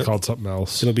 but It'll be called something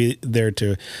else. It'll be there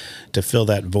to fill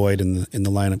that void in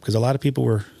the lineup, because a lot of people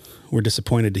were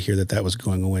disappointed to hear that was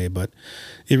going away, but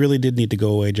it really did need to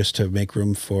go away just to make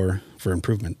room for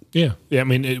improvement. Yeah. I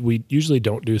mean, we usually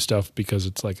don't do stuff because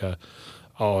it's like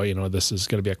this is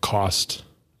going to be a cost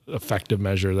effective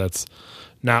measure. That's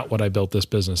not what I built this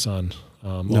business on.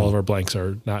 All of our blanks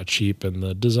are not cheap, and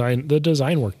the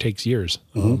design work takes years.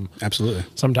 Absolutely.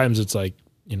 Sometimes it's like,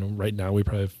 right now we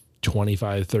probably have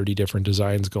 25, 30 different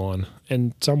designs going,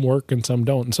 and some work and some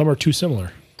don't, and some are too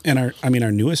similar. And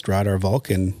our newest rod, our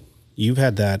Vulcan, you've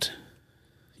had that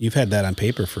on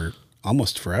paper for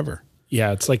almost forever.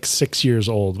 Yeah, it's like 6 years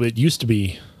old. It used to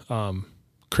be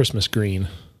Christmas green.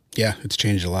 Yeah, it's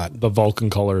changed a lot. The Vulcan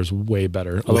color is way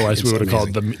better. Otherwise, we would have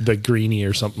called the greenie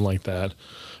or something like that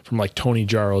from like Tony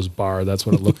Jarro's bar. That's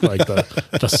what it looked like, the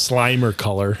Slimer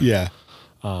color. Yeah.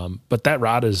 But that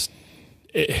rod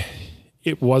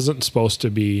it wasn't supposed to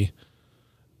be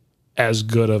as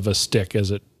good of a stick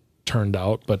as it turned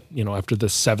out. But, after the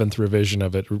 7th revision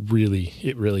of it really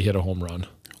hit a home run.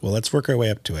 Well, let's work our way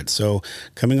up to it. So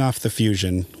coming off the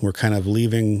Fusion, we're kind of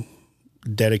leaving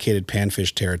dedicated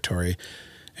panfish territory,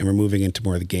 and we're moving into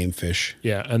more of the game fish.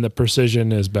 Yeah, and the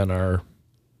Precision has been our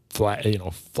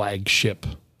flagship,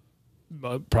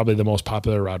 probably the most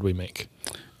popular rod we make.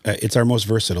 It's our most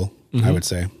versatile, I would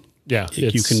say. Yeah.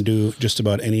 You can do just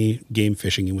about any game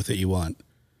fishing with it you want.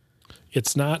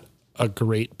 It's not a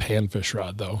great panfish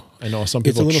rod, though. I know some people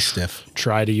it's a little stiff.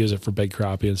 Try to use it for big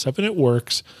crappie and stuff, and it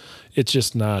works. It's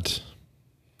just not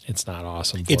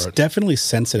awesome for It's definitely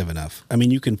sensitive enough. I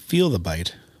mean, you can feel the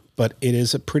bite, but it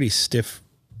is a pretty stiff.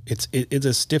 It's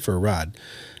a stiffer rod,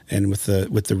 and with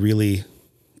the really,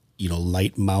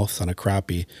 light mouth on a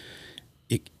crappie,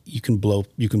 you can blow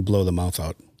the mouth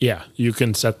out. Yeah, you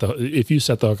can if you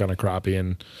set the hook on a crappie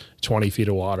in 20 feet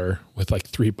of water with like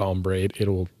 3-pound braid,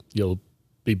 you'll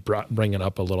be bringing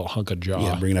up a little hunk of jaw.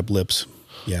 Yeah, bringing up lips.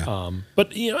 Yeah.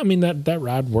 But that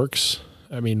rod works.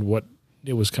 I mean, what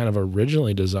it was kind of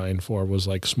originally designed for was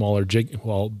like smaller jig.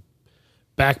 Well,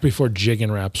 back before jig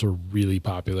and wraps were really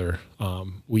popular,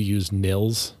 we used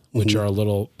nils, which are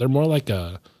they're more like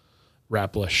a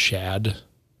wrapless shad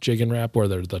jig and wrap, where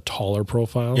they're the taller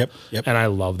profile. Yep. And I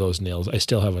love those nails. I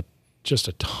still have just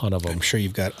a ton of them. I'm sure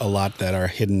you've got a lot that are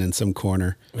hidden in some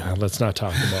corner. Let's not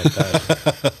talk about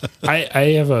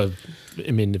that.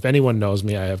 If anyone knows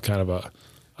me, I have kind of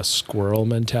a squirrel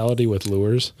mentality with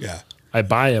lures. Yeah. I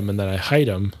buy them and then I hide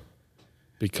them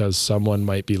because someone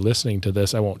might be listening to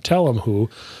this. I won't tell them who,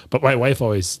 but my wife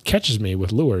always catches me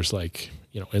with lures, like,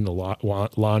 in the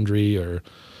laundry or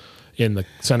in the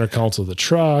center console of the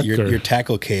truck. Your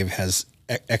tackle cave has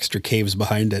extra caves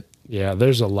behind it. Yeah,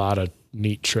 there's a lot of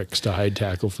neat tricks to hide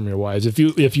tackle from your wives. If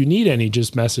you need any,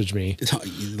 just message me.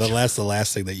 The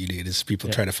last thing that you need is people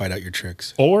trying to find out your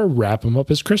tricks. Or wrap them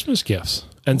up as Christmas gifts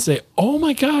and say, "Oh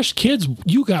my gosh, kids,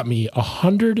 you got me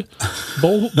 100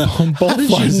 bowl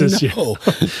flies this year."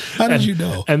 How did you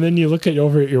know? And then you look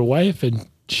over at your wife, and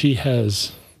she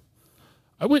has,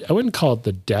 I wouldn't call it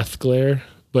the death glare,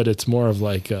 but it's more of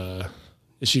like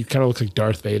she kind of looks like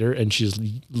Darth Vader, and she's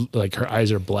like, her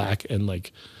eyes are black and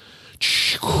like.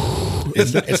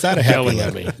 It's not a happy yelling look.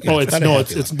 at me. Yeah,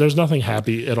 There's nothing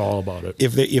happy at all about it.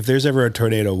 If there's ever a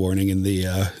tornado warning in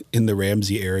the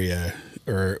Ramsey area,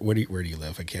 or where do you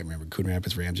live? I can't remember. Coon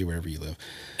Rapids, Ramsey, wherever you live.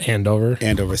 Andover,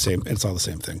 same. It's all the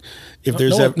same thing. If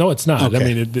no, it's not. Okay.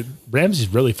 I mean,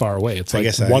 Ramsey's really far away. It's like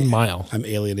 1 mile. I'm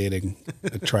alienating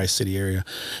the Tri-City area.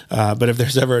 But if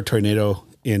there's ever a tornado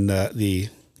in the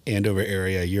Andover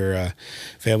area, your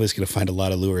family's going to find a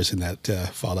lot of lures in that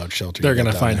fallout shelter. They're going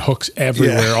to find hooks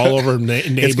everywhere, all over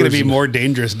neighbors. It's going to be more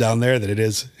dangerous down there than it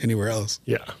is anywhere else.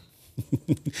 Yeah.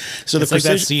 So it's like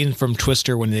that scene from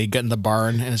Twister when they get in the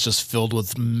barn and it's just filled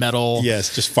with metal.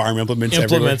 Yes, just farm implements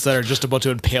that are just about to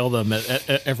impale them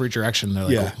at every direction. They're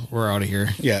like, yeah. We're out of here.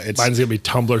 Yeah, mine's gonna be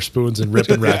tumbler spoons and rip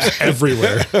and wraps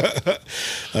everywhere,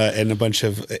 and a bunch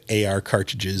of AR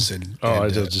cartridges and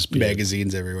it'll just be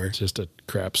magazines everywhere. Just a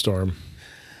crap storm.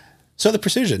 So the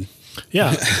Precision,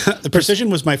 yeah, the Precision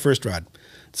was my first rod.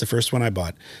 It's the first one I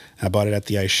bought. I bought it at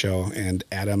the ice show, and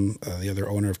Adam, the other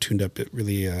owner of Tuned Up, it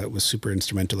really was super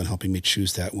instrumental in helping me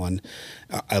choose that one.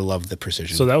 I love the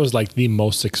Precision. So that was like the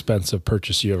most expensive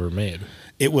purchase you ever made.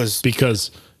 It was,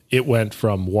 because it went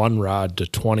from 1 rod to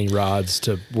 20 rods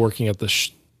to working at the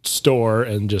store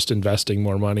and just investing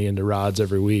more money into rods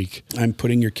every week. I'm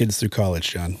putting your kids through college,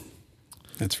 John.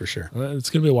 That's for sure. It's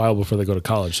going to be a while before they go to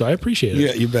college, so I appreciate it.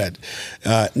 Yeah, you bet.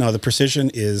 No, the Precision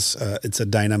is it's a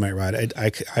dynamite rod.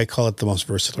 I call it the most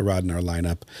versatile rod in our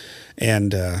lineup,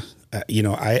 and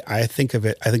I think of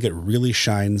it. I think it really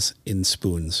shines in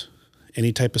spoons.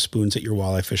 any type of spoons that you're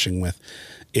walleye fishing with,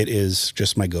 it is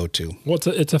just my go-to. Well,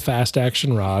 it's a fast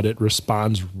action rod. It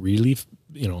responds really,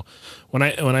 when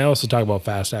I also talk about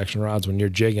fast action rods, when you're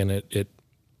jigging it,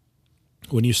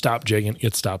 when you stop jigging,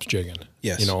 it stops jigging.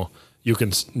 Yes. You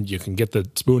can get the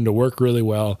spoon to work really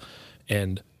well.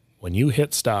 And when you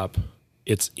hit stop,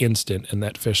 it's instant. And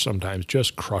that fish sometimes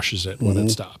just crushes it when it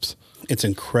stops. It's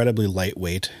incredibly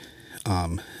lightweight.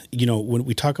 When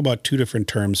we talk about two different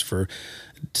terms for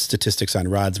statistics on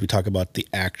rods, we talk about the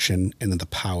action and then the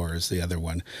power is the other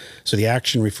one. So the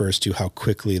action refers to how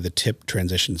quickly the tip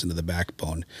transitions into the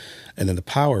backbone. And then the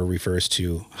power refers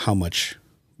to how much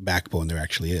backbone there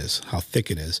actually is, how thick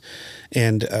it is.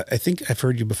 And I think I've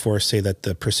heard you before say that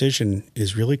the precision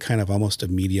is really kind of almost a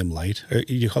medium light, or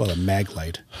you call it a mag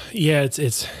light. Yeah,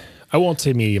 it's I won't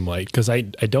say medium light because I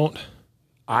don't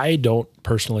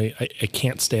personally, I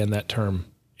can't stand that term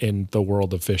in the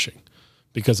world of fishing,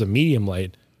 because a medium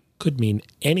light could mean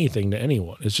anything to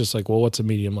anyone. It's just like, well, what's a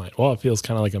medium light? Well, it feels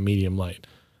kind of like a medium light.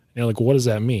 And you're like, what does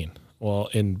that mean? Well,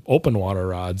 in open water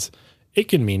rods, it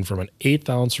can mean from an 1/8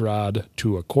 ounce rod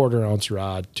to a 1/4 ounce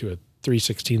rod to a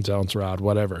 3/16 ounce rod,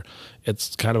 whatever.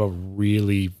 It's kind of a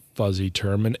really fuzzy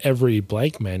term. And every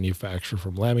blank manufacturer,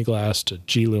 from Lamiglas to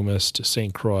G. Loomis to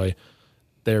St. Croix,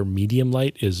 their medium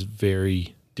light is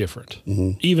very different,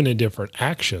 even in different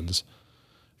actions.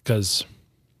 Because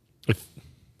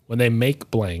when they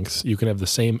make blanks, you can have the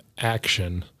same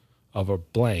action of a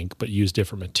blank, but use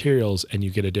different materials and you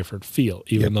get a different feel,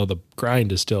 even though the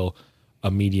grind is still a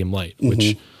medium light,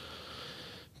 which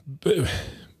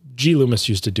G. Loomis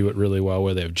used to do it really well,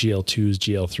 where they have GL2s,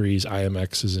 GL3s,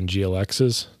 IMXs, and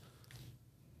GLXs.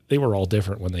 They were all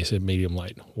different when they said medium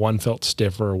light. One felt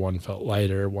stiffer, one felt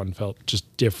lighter, one felt just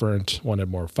different. One had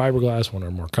more fiberglass, one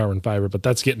had more carbon fiber, but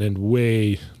that's getting in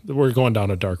we're going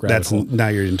down a dark rabbit hole. Now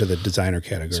you're into the designer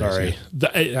category. Sorry.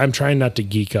 I'm trying not to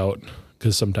geek out,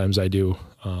 because sometimes I do.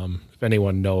 If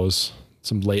anyone knows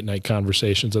some late night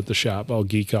conversations at the shop, I'll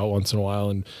geek out once in a while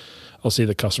and I'll see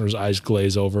the customer's eyes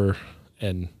glaze over,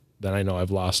 and then I know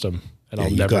I've lost them.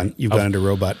 And you've gone into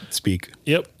robot speak.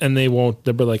 Yep. And they'll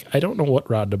be like, I don't know what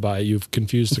rod to buy. You've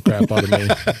confused the crap out of me.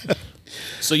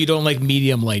 So you don't like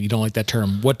medium light. You don't like that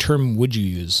term. What term would you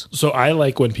use? So I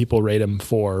like when people rate them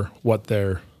for what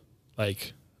they're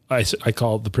like. I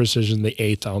call the precision the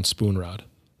 1/8 ounce spoon rod.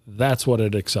 That's what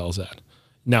it excels at.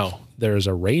 Now, there's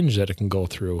a range that it can go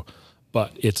through,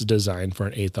 but it's designed for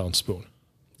an 1/8 ounce spoon.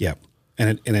 Yeah.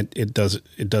 And it does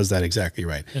that exactly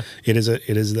right. Yeah. It is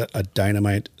a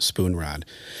dynamite spoon rod.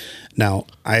 Now,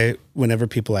 whenever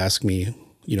people ask me,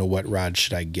 what rod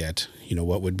should I get?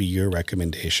 What would be your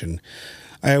recommendation?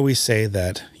 I always say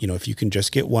that, if you can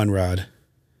just get one rod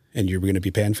and you're going to be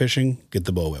pan fishing, get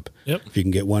the bullwhip. Yep. If you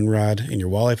can get one rod and you're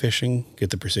walleye fishing, get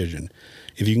the precision.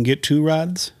 If you can get two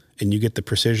rods and you get the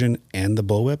precision and the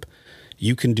bullwhip,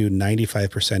 you can do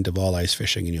 95% of all ice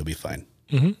fishing and you'll be fine.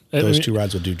 Those two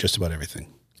rods will do just about everything.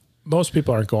 Most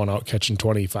people aren't going out catching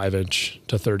 25-inch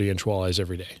to 30-inch walleyes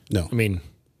every day. No. I mean,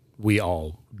 we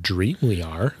all dream we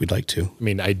are. We'd like to. I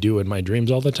mean, I do in my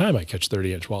dreams all the time. I catch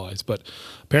 30-inch walleyes. But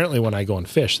apparently when I go and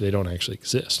fish, they don't actually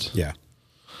exist. Yeah.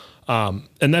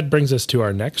 And that brings us to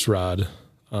our next rod.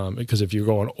 Because if you're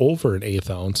going over an 1/8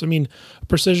 ounce, I mean,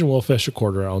 precision will fish a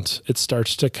 1/4 ounce. It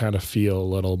starts to kind of feel a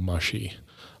little mushy.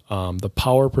 The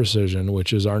Power Precision,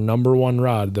 which is our number one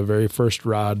rod, the very first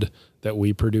rod that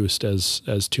we produced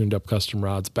as tuned up custom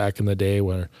rods back in the day,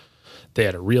 where they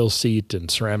had a reel seat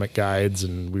and ceramic guides,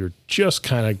 and we were just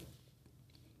kind of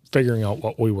figuring out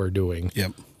what we were doing.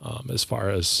 Yep. As far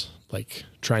as like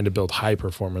trying to build high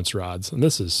performance rods. And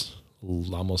this is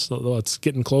almost, it's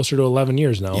getting closer to 11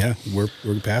 years now. Yeah, we're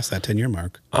past that 10-year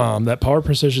mark. That Power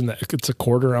Precision, it's a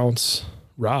 1/4 ounce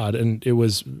rod, and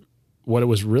what it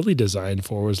was really designed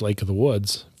for was Lake of the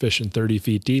Woods, fishing 30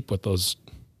 feet deep with those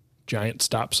giant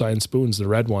stop sign spoons, the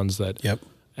red ones that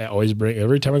I always bring.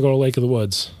 Every time I go to Lake of the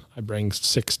Woods, I bring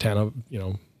 6, 10 of,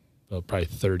 probably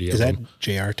 30 of them. Is that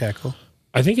JR Tackle?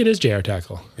 I think it is JR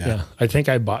Tackle. Yeah. I think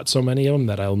I bought so many of them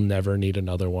that I'll never need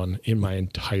another one in my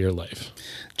entire life.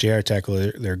 JR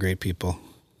Tackle, they're great people.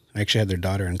 I actually had their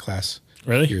daughter in class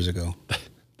years ago.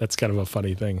 That's kind of a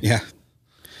funny thing. Yeah.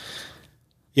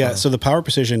 Yeah, so the Power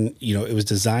Precision, it was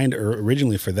designed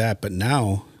originally for that, but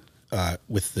now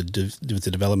with the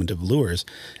development of lures,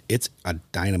 it's a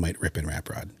dynamite rip and wrap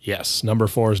rod. Yes, number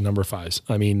 4s, number 5s.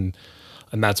 I mean,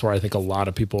 and that's where I think a lot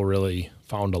of people really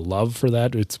found a love for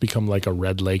that. It's become like a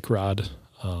Red Lake rod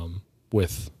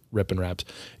with rip and wraps.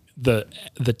 The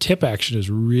tip action is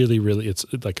really, really, it's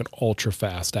like an ultra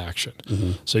fast action.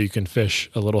 So you can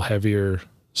fish a little heavier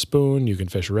spoon, you can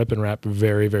fish rip and wrap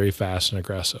very, very fast and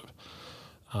aggressive.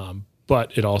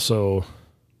 but it also,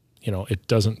 it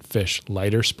doesn't fish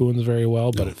lighter spoons very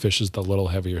well, but it fishes the little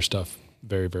heavier stuff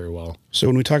very, very well. So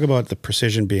when we talk about the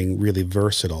Precision being really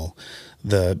versatile,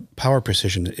 the Power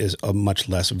Precision is a much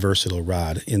less versatile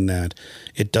rod in that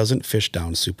it doesn't fish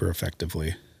down super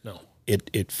effectively. No.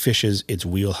 It fishes its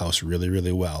wheelhouse really,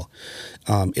 really well.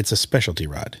 It's a specialty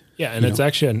rod. Yeah, and it's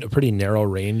actually a pretty narrow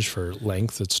range for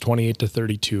length. It's 28 to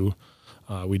 32.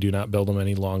 We do not build them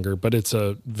any longer, but it's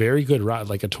a very good rod,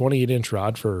 like a 28-inch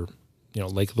rod for,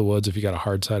 Lake of the Woods. If you got a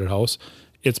hard-sided house,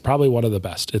 it's probably one of the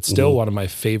best. It's still one of my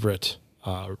favorite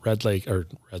Lake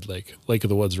of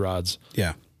the Woods rods.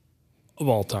 Yeah. Of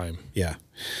all time. Yeah.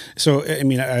 So, I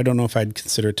mean, I don't know if I'd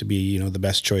consider it to be, the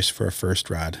best choice for a first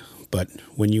rod, but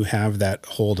when you have that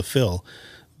hole to fill,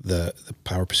 the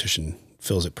Power Precision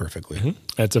fills it perfectly. Mm-hmm.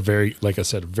 That's like I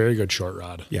said, a very good short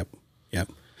rod. Yep.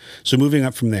 So moving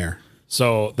up from there.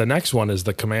 So the next one is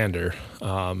the Commander.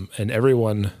 And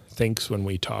everyone thinks when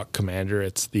we talk Commander,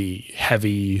 it's the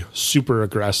heavy, super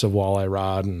aggressive walleye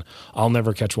rod, and I'll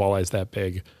never catch walleyes that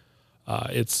big.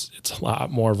 It's a lot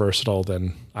more versatile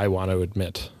than I want to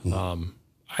admit.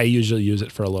 I usually use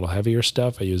it for a little heavier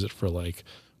stuff. I use it for like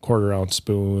 1/4 ounce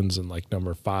spoons and like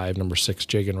number 5, number 6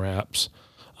 jig and wraps,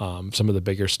 some of the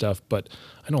bigger stuff. But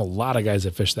I know a lot of guys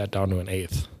that fish that down to an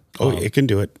 1/8. It can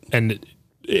do it. And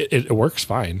it works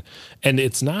fine. And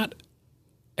it's not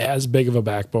as big of a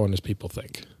backbone as people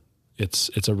think.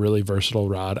 It's a really versatile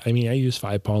rod. I mean, I use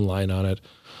 5-pound line on it.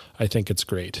 I think it's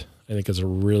great. I think it's a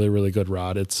really, really good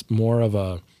rod. It's more of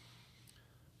a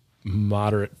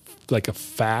moderate, like a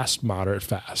fast, moderate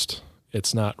fast.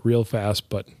 It's not real fast,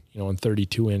 but in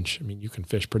 32-inch, I mean, you can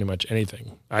fish pretty much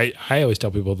anything. I always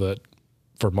tell people that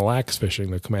for Mille Lacs fishing,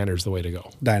 the Commander is the way to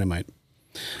go. Dynamite.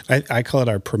 I call it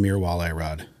our premier walleye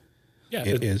rod. Yeah,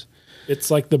 it is. It's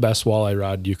like the best walleye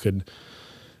rod you could.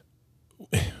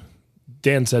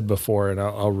 Dan said before, and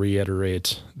I'll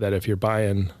reiterate that if you're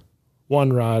buying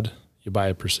one rod, you buy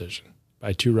a Precision.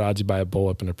 Buy 2 rods, you buy a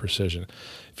Bullet and a Precision.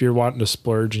 If you're wanting to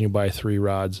splurge and you buy 3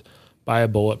 rods, buy a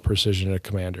Bullet, Precision, and a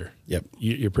Commander. Yep.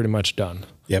 You're pretty much done.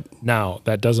 Yep. Now,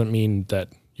 that doesn't mean that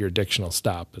your addiction will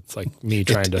stop. It's like me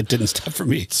trying to. It didn't stop for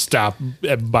me. Stop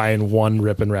buying one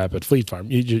Rip and Wrap at Fleet Farm.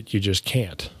 You just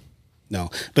can't. No,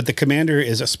 but the Commander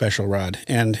is a special rod,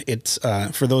 and it's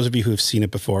for those of you who have seen it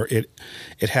before. It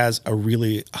has a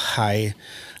really high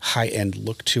end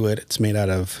look to it. It's made out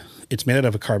of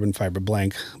a carbon fiber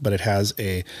blank, but it has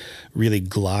a really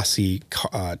glossy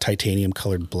titanium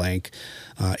colored blank.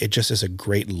 It just is a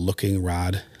great looking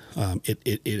rod.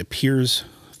 It appears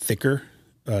thicker.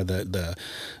 The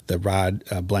rod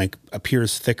blank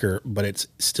appears thicker, but it's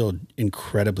still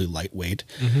incredibly lightweight.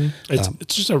 Mm-hmm.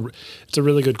 It's a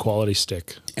really good quality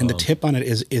stick, and the tip on it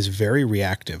is very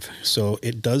reactive, so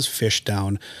it does fish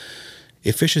down.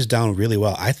 It fishes down really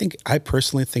well. I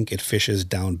personally think it fishes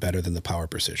down better than the Power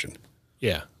Precision.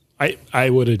 Yeah, I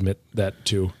would admit that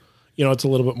too. It's a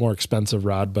little bit more expensive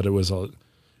rod, but it's got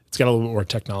a little bit more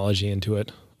technology into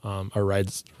it. Our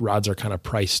rods are kind of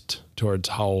priced towards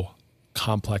how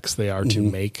complex they are to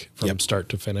make from start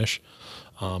to finish.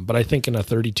 But I think in a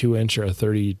 32-inch or a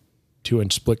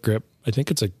 32-inch split grip, I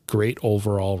think it's a great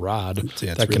overall rod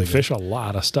that can fish a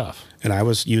lot of stuff. And I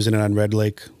was using it on Red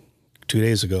Lake 2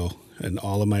 days ago, and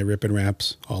all of my Rip and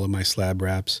Wraps, all of my slab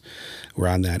wraps were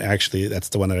on that. Actually, that's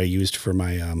the one that I used for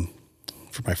my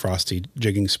Frosty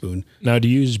jigging spoon. Now, do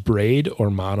you use braid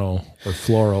or mono or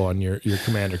fluoro on your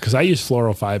Commander? Because I use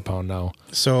fluoro 5-pound now.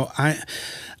 So I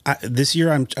this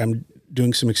year I'm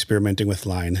doing some experimenting with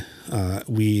line.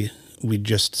 We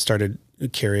just started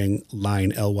carrying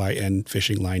line, LYN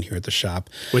fishing line here at the shop.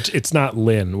 Which it's not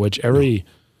Lin, which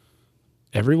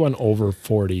everyone over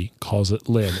 40 calls it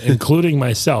Lin, including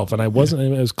myself. And it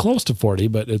was close to 40,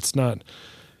 but it's not,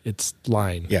 it's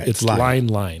line. Yeah, it's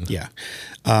line. Yeah.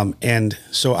 And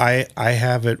so I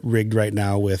have it rigged right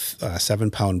now with a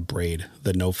 7-pound braid,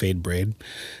 the no fade braid.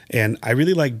 And I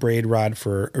really like braid line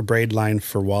for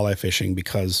walleye fishing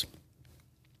because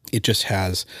it just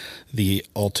has the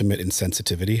ultimate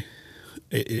insensitivity.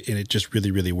 And it just really,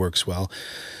 really works well.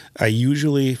 I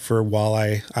usually, for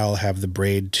walleye, I'll have the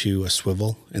braid to a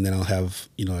swivel, and then I'll have,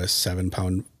 a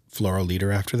 7-pound fluoro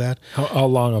leader after that. How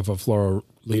long of a fluoro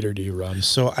leader do you run?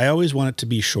 So I always want it to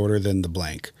be shorter than the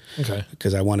blank. Okay.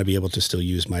 Because I want to be able to still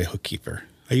use my hook keeper.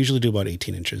 I usually do about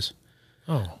 18 inches.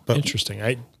 Oh, but interesting.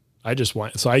 I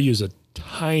use a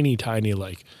tiny,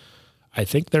 I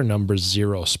think their number's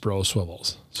 0 Spro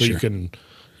swivels. So sure. you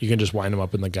can just wind them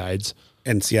up in the guides.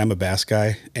 And see, I'm a bass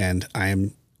guy, and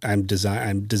I'm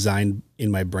designed in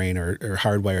my brain or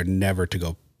hardwired never to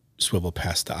go swivel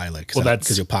past the eyelet Well, that's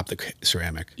because you'll pop the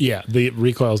ceramic. Yeah, the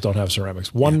recoils don't have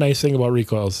ceramics. One nice thing about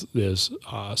recoils is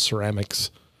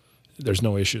ceramics. There's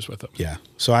no issues with them. Yeah.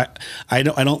 So I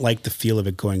don't like the feel of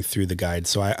it going through the guide.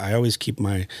 So I always keep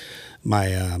my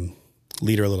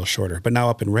leader a little shorter. But now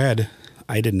up in red,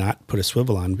 I did not put a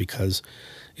swivel on because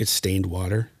it's stained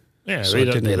water. Yeah, so it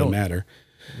didn't really matter.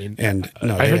 I mean,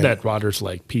 I heard that water's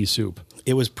like pea soup.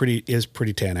 It was pretty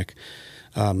tannic.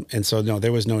 And so no,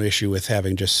 there was no issue with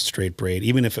having just straight braid,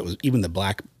 even if it was even the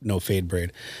black no fade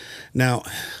braid. Now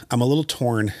I'm a little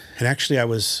torn, and actually I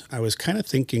was kind of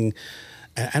thinking.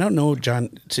 I don't know, John,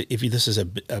 if this is a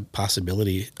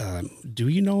possibility. Do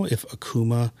you know if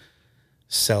Akuma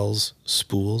sells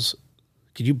spools?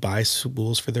 Could you buy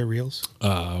spools for their reels?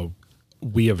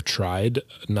 We have tried,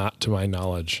 not to my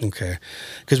knowledge. Okay.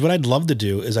 Because what I'd love to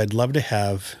do is I'd love to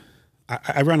have,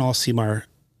 I run all CMAR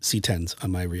C10s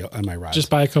on my rods. Just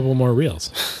buy a couple more reels.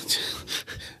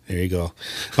 There you go.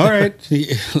 All right.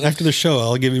 After the show,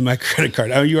 I'll give you my credit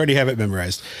card. Oh, you already have it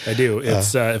memorized. I do.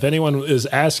 It's if anyone is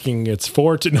asking, it's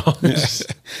 4 to no.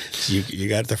 You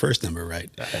got the first number right.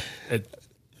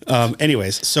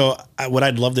 Anyways, so what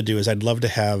I'd love to do is I'd love to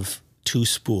have 2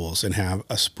 spools and have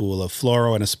a spool of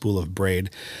fluoro and a spool of braid.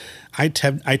 I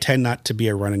tend not to be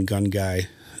a run and gun guy.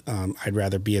 I'd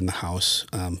rather be in the house.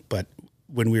 But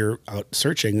when we were out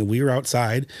searching, we were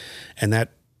outside, and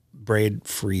that braid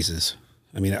freezes.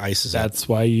 I mean, it ices up. That's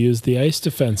why you use the ice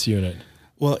defense unit.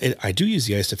 Well, I do use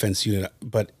the ice defense unit,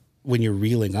 but when you're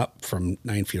reeling up from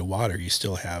 9 feet of water, you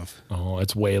still have. Oh,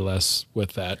 it's way less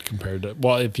with that compared to.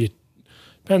 Well,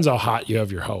 depends how hot you have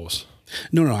your house.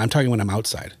 No, I'm talking when I'm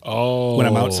outside. Oh,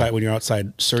 when you're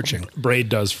outside searching, braid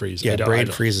does freeze. Yeah,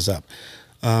 braid freezes up.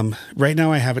 Right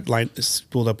now, I have it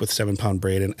spooled up with 7-pound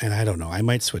braid, and I don't know. I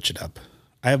might switch it up.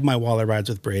 I have my Waller rods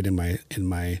with braid and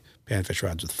my panfish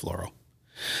rods with fluoro.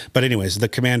 But anyways, the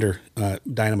Commander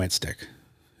Dynamite Stick,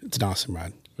 it's an awesome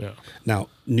rod. Yeah. Now,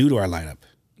 new to our lineup.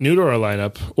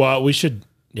 Well,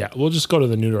 we'll just go to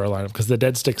the new to our lineup because the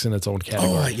dead stick's in its own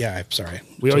category. Oh, yeah, I'm sorry.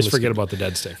 We always forget about the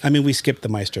dead stick. I mean, we skipped the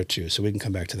Maestro too, so we can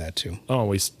come back to that too. Oh,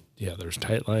 there's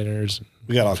tight liners.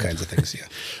 We got all kinds of things,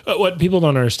 yeah. What people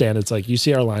don't understand, it's like you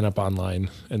see our lineup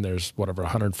online and there's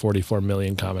 144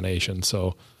 million combinations.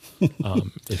 So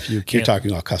if you can't. You're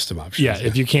talking all custom options. Yeah,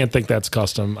 if you can't think that's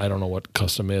custom, I don't know what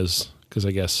custom is because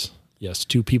I guess, yes,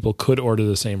 2 people could order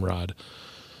the same rod.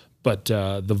 But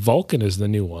the Vulcan is the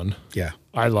new one. Yeah.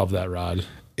 I love that rod.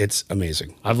 It's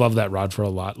amazing. I've loved that rod for a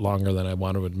lot longer than I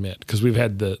want to admit because we've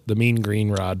had the mean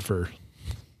green rod for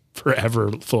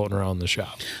forever floating around the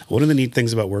shop. One of the neat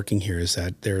things about working here is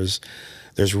that there's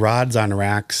rods on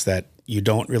racks that you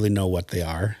don't really know what they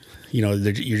are. You know,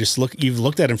 you've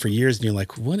looked at them for years and you're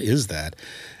like, what is that?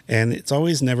 And it's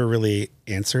always never really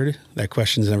answered. That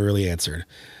question's never really answered.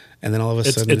 And then all of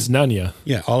a sudden it's Nunya.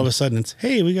 Yeah. All of a sudden it's,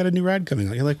 hey, we got a new rod coming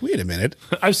out. You're like, wait a minute.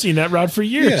 I've seen that rod for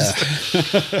years.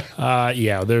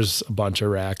 Yeah. There's a bunch of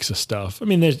racks of stuff. I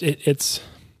mean, it's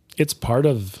part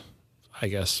of, I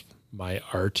guess, my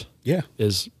art. Yeah.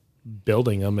 Is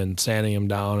building them and sanding them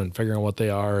down and figuring out what they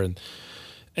are.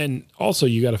 And also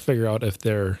you got to figure out if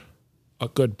they're a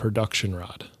good production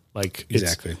rod. Like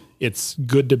exactly. It's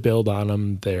good to build on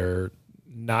them. They're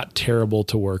not terrible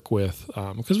to work with.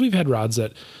 Because we've had rods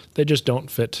that they just don't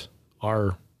fit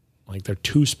they're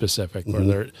too specific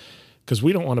or because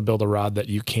we don't want to build a rod that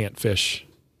you can't fish,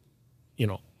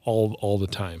 all the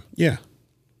time. Yeah.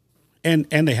 And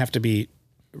they have to be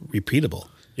repeatable.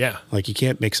 Yeah. Like you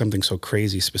can't make something so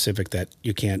crazy specific that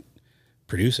you can't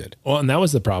produce it. Well, and that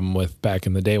was the problem with back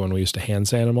in the day when we used to hand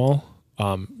sand them all.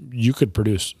 You could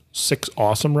produce 6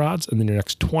 awesome rods and then your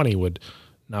next 20 would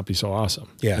not be so awesome.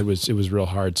 Yeah. It was real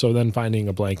hard. So then finding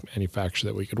a blank manufacturer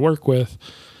that we could work with,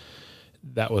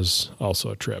 that was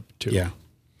also a trip too. Yeah.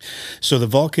 So the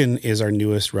Vulcan is our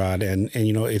newest rod. And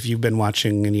if you've been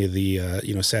watching any of the,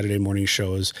 Saturday morning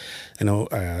shows, I know,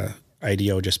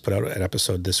 IDEO just put out an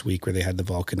episode this week where they had the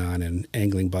Vulcan on, and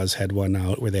Angling Buzz had one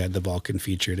out where they had the Vulcan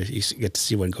featured. You get to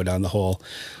see one go down the hole.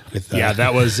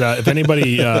 That was, if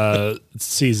anybody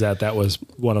sees that was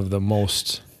one of the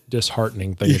most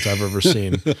disheartening things I've ever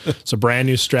seen. It's a brand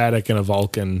new Stratic and a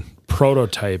Vulcan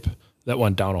prototype that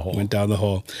went down a hole. Went down the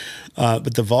hole.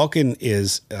 But the Vulcan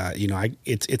is,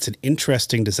 it's an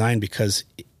interesting design because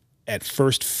at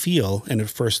first feel and at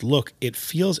first look, it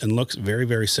feels and looks very,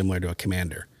 very similar to a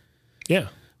Commander. Yeah.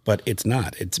 But it's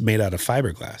not. It's made out of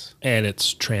fiberglass. And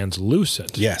it's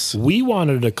translucent. Yes. We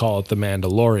wanted to call it the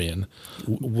Mandalorian.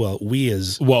 Well,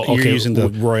 you're using the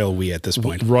royal we at this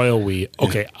point. Royal we.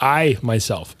 Okay,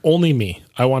 yeah. Only me.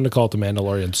 I wanted to call it the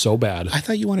Mandalorian so bad. I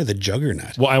thought you wanted the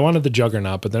Juggernaut. Well, I wanted the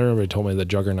Juggernaut, but then everybody told me the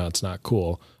Juggernaut's not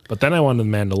cool. But then I wanted The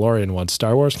Mandalorian once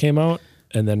Star Wars came out,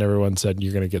 and then everyone said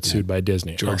you're going to get sued by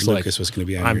Disney. George Lucas was going to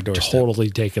be on your doorstep. I'm totally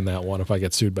taking that one if I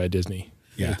get sued by Disney.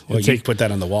 Yeah, well, you put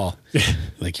that on the wall.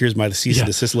 Like, here's my cease and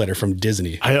desist letter from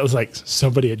Disney. I was like,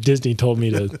 somebody at Disney told me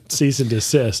to cease and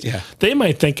desist. Yeah, they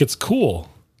might think it's cool.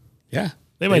 Yeah,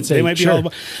 they might say, they might sure. be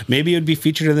all, maybe it would be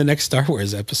featured in the next Star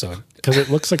Wars episode because it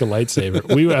looks like a lightsaber.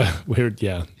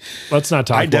 Let's not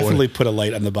talk. I definitely put a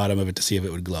light on the bottom of it to see if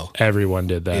it would glow. Everyone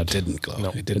did that. It didn't glow. No,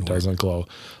 it didn't. It doesn't glow.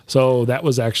 So that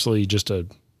was actually just a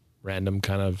random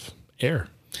kind of air.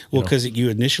 Well, because you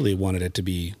initially wanted it to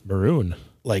be maroon,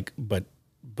 but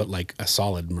like a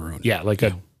solid maroon. Yeah, like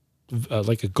a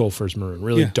gopher's maroon,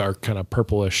 really dark, kind of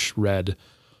purplish red.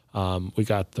 We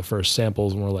got the first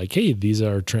samples and we're like, hey, these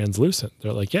are translucent.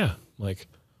 They're like, yeah, like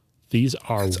these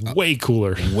are way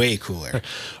cooler. Way cooler.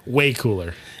 Way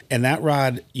cooler. And that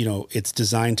rod, it's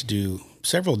designed to do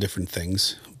several different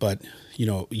things, but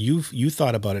you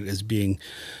thought about it as being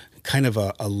kind of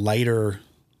a lighter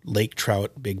lake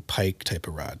trout, big pike type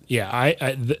of rod.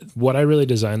 Yeah, what I really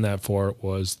designed that for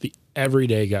was the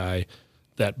everyday guy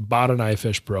that bought an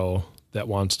iFish Pro, that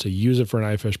wants to use it for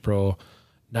an iFish Pro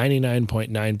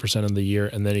 99.9% of the year,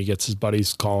 and then he gets his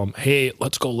buddies call him, hey,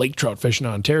 let's go lake trout fishing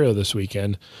in Ontario this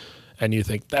weekend. And you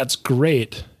think, that's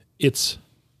great. It's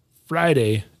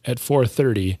Friday at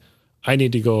 4:30. I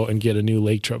need to go and get a new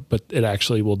lake trout, but it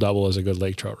actually will double as a good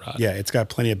lake trout rod. Yeah, it's got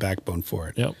plenty of backbone for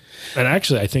it. Yep. And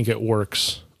actually, I think it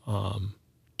works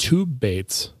tube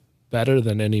baits better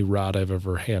than any rod I've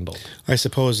ever handled. I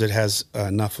suppose it has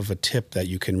enough of a tip that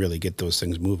you can really get those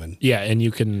things moving. Yeah, and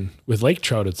you can, with lake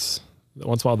trout, it's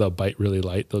once in a while they'll bite really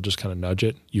light. They'll just kind of nudge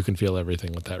it. You can feel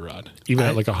everything with that rod, even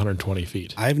at like 120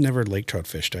 feet. I've never lake trout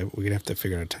fished. We're going to have to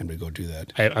figure out a time to go do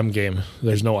that. I'm game.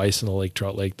 There's no ice in the lake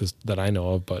trout lake that I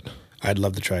know of, but I'd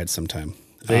love to try it sometime.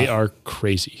 They are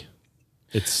crazy.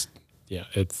 But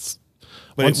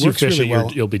once it you works fish really it,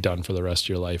 well. You'll be done for the rest of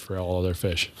your life for all other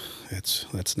fish. That's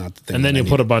not the thing. And then you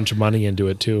put a bunch of money into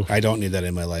it too. I don't need that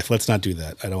in my life. Let's not do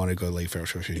that. I don't want to go lake trout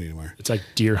fishing anymore. It's like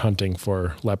deer hunting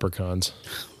for leprechauns.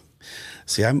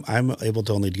 See, I'm able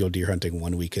to only go deer hunting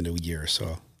 1 weekend a year,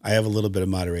 so I have a little bit of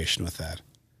moderation with that.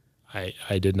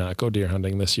 I did not go deer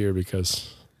hunting this year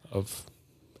because of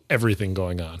everything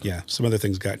going on. Yeah, some other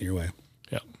things got in your way.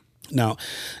 Yeah. Now,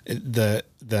 the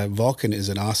Vulcan is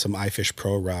an awesome iFish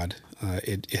Pro rod.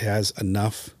 It has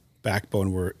enough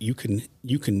backbone where you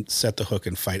can set the hook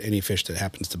and fight any fish that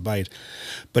happens to bite,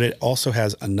 but it also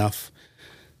has enough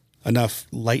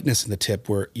lightness in the tip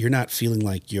where you're not feeling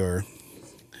like you're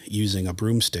using a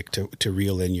broomstick to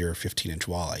reel in your 15-inch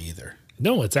walleye either.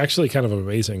 No, it's actually kind of an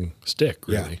amazing stick,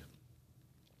 really.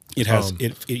 Yeah. It has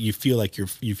you feel like you're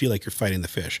fighting the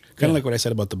fish. Kind of like what I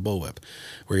said about the bullwhip,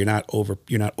 where you're not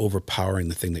overpowering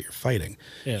the thing that you're fighting.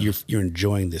 Yeah. You're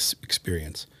enjoying this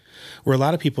experience. Where a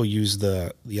lot of people use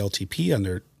the LTP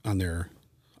on their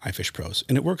iFish Pros,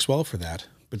 and it works well for that.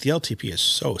 But the LTP is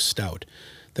so stout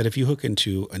that if you hook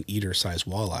into an eater size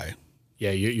walleye,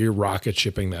 you're rocket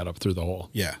shipping that up through the hole.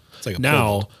 Yeah, it's like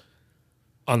now.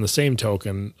 On the same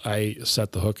token, I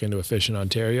set the hook into a fish in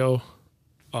Ontario,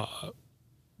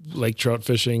 lake trout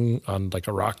fishing on like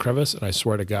a rock crevice, and I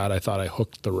swear to God, I thought I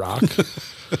hooked the rock.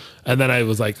 And then I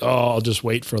was like, oh, I'll just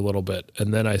wait for a little bit.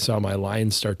 And then I saw my line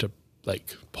start to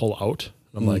like pull out.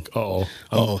 I'm like,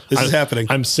 this is happening.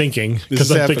 I'm sinking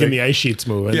because I'm thinking the ice sheet's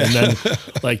moving. Yeah. And then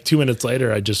like 2 minutes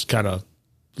later, I just kind of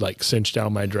like cinched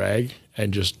down my drag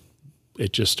and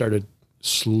it just started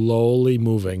slowly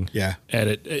moving. Yeah.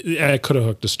 And I could have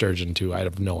hooked a sturgeon too. I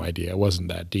have no idea. It wasn't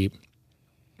that deep.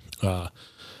 But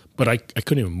I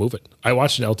couldn't even move it. I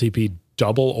watched an LTP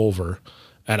double over,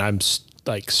 and I'm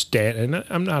like standing.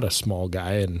 I'm not a small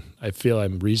guy, and I feel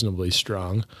I'm reasonably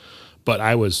strong, but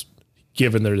I was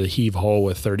giving her the heave ho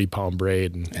with 30-pound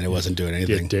braid, and it wasn't doing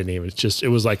anything. It didn't even. It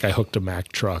was like I hooked a Mack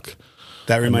truck.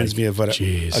 That reminds me of what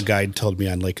a guide told me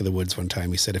on Lake of the Woods one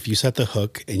time. He said, if you set the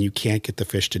hook and you can't get the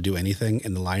fish to do anything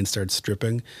and the line starts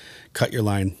stripping, cut your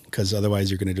line, because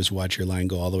otherwise you're going to just watch your line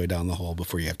go all the way down the hole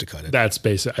before you have to cut it. That's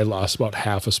basic. I lost about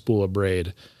half a spool of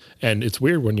braid. And it's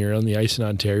weird when you're on the ice in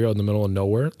Ontario in the middle of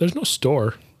nowhere. There's no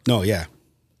store. No, yeah.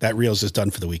 That reel's just done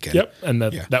for the weekend. Yep. And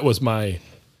that was my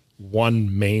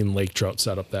one main lake trout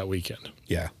setup that weekend.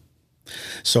 Yeah.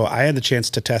 So I had the chance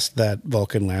to test that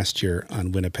Vulcan last year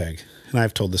on Winnipeg. And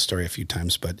I've told this story a few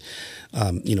times, but,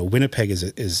 Winnipeg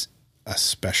is a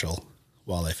special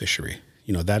walleye fishery.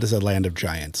 That is a land of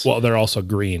giants. Well, they're also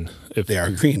green. They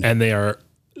are green. And they are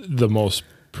the most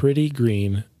pretty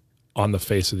green on the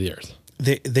face of the earth.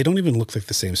 They don't even look like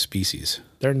the same species.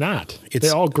 They're not. They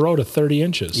all grow to 30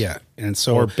 inches. Yeah. And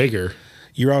so, or bigger.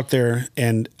 you're out there,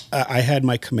 and I had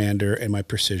my Commander and my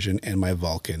Precision and my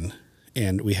Vulcan,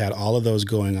 and we had all of those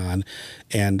going on.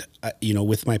 And,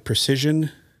 with my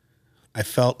Precision, I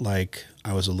felt like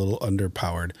I was a little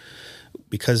underpowered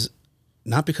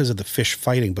not because of the fish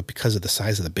fighting, but because of the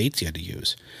size of the baits you had to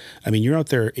use. I mean, you're out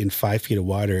there in 5 feet of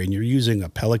water and you're using a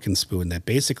pelican spoon that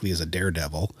basically is a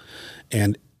daredevil.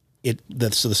 And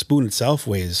so the spoon itself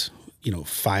weighs,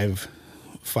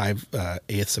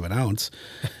 5/8 of an ounce.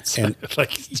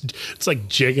 It's like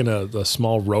jigging a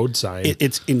small road sign.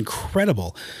 It's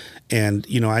incredible. And,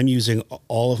 I'm using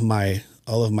all of my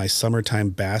summertime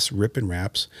bass rip and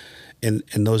wraps, and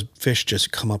those fish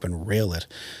just come up and rail it.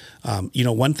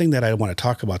 One thing that I want to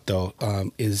talk about though,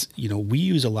 is, we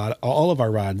use all of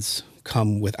our rods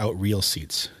come without reel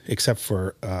seats, except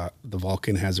for, the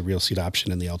Vulcan has a reel seat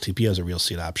option and the LTP has a reel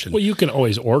seat option. Well, you can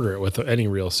always order it with any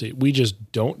reel seat. We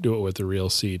just don't do it with the reel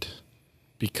seat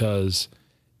because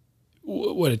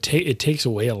it takes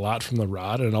away a lot from the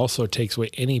rod, and it also takes away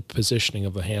any positioning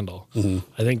of the handle. Mm-hmm.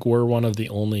 I think we're one of the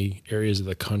only areas of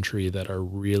the country that are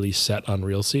really set on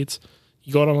reel seats.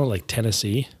 You go down to like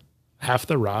Tennessee, half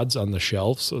the rods on the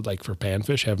shelves, like for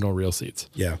panfish, have no reel seats.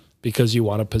 Yeah. Because you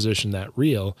want to position that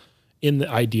reel in the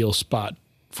ideal spot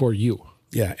for you.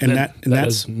 Yeah. And that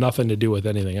has nothing to do with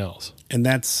anything else. And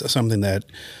that's something that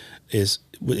is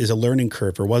a learning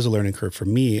curve, or was a learning curve for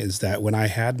me, is that when I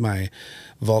had my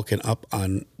Vulcan up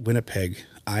on Winnipeg,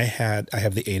 I have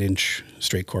the 8-inch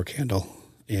straight cork handle,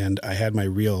 and I had my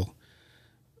reel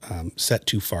set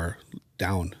too far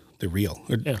down the reel,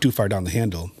 or too far down the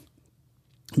handle,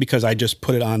 because I just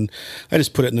put it in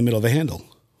the middle of the handle,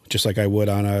 just like I would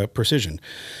on a Precision.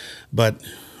 But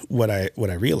what I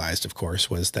realized, of course,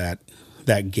 was that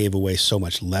gave away so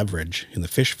much leverage in the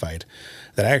fish fight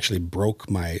that I actually broke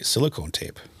my silicone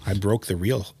tape. I broke the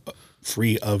reel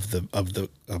free of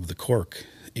the cork.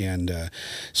 And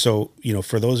so,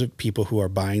 for those people who are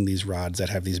buying these rods that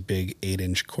have these big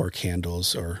 8-inch cork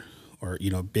handles or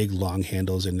big long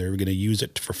handles, and they're going to use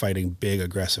it for fighting big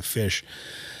aggressive fish,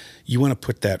 you want to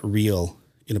put that reel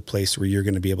in a place where you're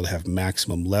going to be able to have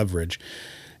maximum leverage.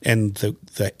 And the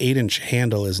 8-inch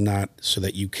handle is not so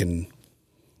that you can,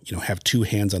 have two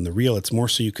hands on the reel. It's more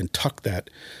so you can tuck that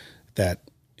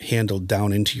handle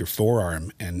down into your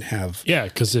forearm and have. Yeah,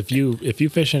 because if you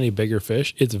fish any bigger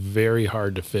fish, it's very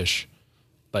hard to fish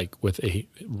like with a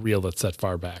reel that's that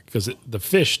far back, because the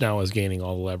fish now is gaining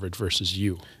all the leverage versus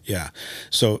you. Yeah.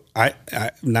 So I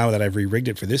now that I've re-rigged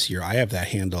it for this year, I have that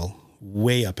handle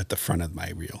way up at the front of my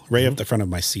reel, right up the front of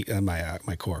my seat,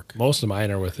 my cork. Most of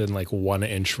mine are within like 1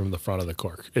 inch from the front of the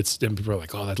cork. And people are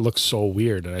like, "Oh, that looks so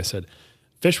weird." And I said,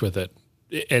 "Fish with it."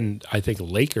 And I think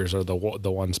Lakers are the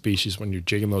one species, when you're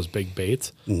jigging those big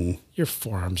baits, your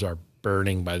forearms are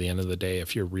burning by the end of the day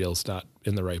if your reel's not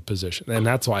in the right position. And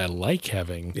that's why I like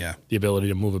having the ability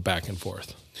to move it back and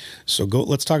forth. So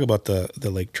let's talk about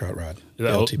the lake trout rod, the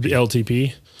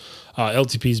LTP.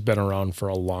 LTP's been around for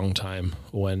a long time.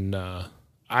 When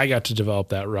I got to develop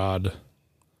that rod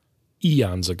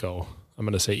eons ago, I'm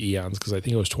going to say eons because I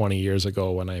think it was 20 years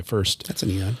ago when I first That's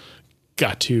an eon.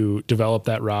 got to develop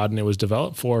that rod, and it was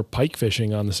developed for pike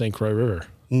fishing on the St. Croix River.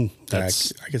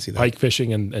 That's I can see that. Pike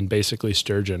fishing and basically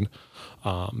sturgeon.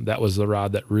 That was the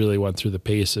rod that really went through the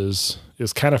paces. It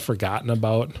was kind of forgotten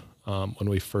about when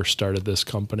we first started this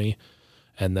company.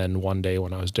 And then one day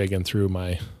when I was digging through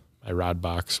my rod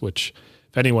box, which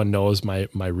if anyone knows, my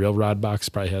real rod box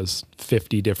probably has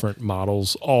 50 different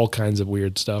models, all kinds of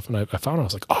weird stuff. And I found, I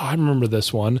was like, oh, I remember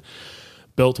this one.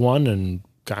 Built one, and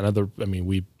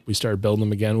we started building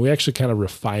them again. We actually kind of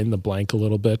refined the blank a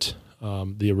little bit.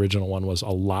 The original one was a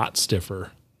lot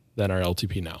stiffer than our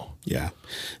LTP now. Yeah.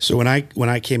 So when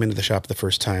I came into the shop the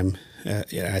first time,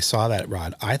 I saw that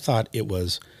rod. I thought it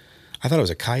was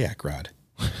a kayak rod.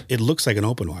 It looks like an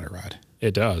open water rod.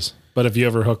 It does. But if you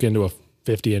ever hook into a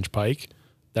 50-inch pike,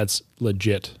 that's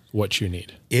legit what you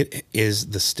need. It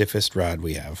is the stiffest rod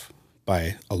we have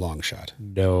by a long shot.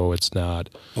 No, it's not.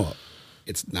 Well,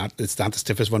 it's not the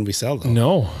stiffest one we sell though.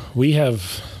 No, we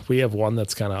have one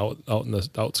that's kind of out in the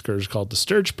outskirts called the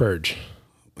Sturge Purge.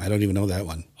 I don't even know that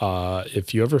one.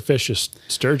 If you ever fish a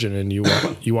sturgeon and you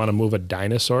want to move a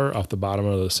dinosaur off the bottom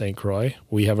of the St. Croix,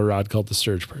 we have a rod called the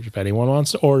Sturge Purge. If anyone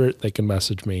wants to order it, they can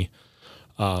message me.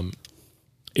 They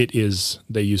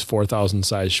use 4,000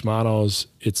 size Shimano's.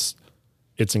 It's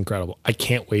incredible. I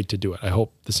can't wait to do it. I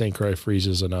hope the St. Croix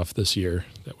freezes enough this year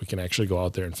that we can actually go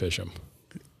out there and fish them.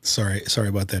 Sorry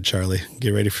about that, Charlie.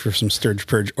 Get ready for some Sturge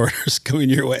Purge orders coming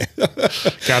your way.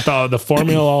 Got the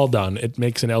formula all done. It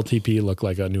makes an LTP look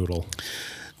like a noodle.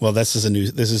 Well, this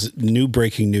is new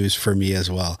breaking news for me as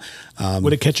well.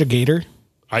 Would it catch a gator?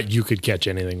 You could catch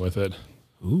anything with it.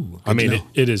 Ooh, I mean,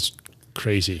 it is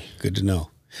crazy. Good to know.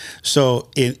 So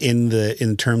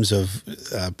in terms of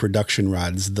production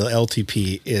rods, the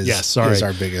LTP is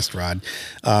our biggest rod,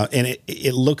 and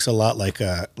it looks a lot like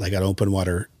an open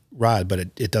water rod, but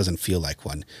it doesn't feel like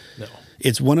one. No,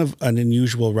 it's an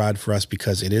unusual rod for us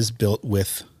because it is built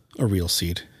with a reel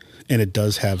seat, and it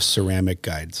does have ceramic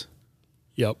guides.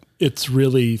 Yep, it's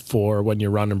really for when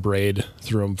you're running braid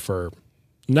through them. For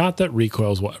not that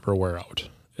recoils will ever wear out.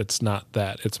 It's not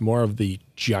that. It's more of the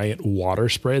giant water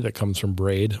spray that comes from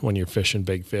braid when you're fishing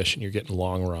big fish and you're getting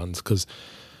long runs. Because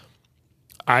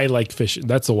I like fishing.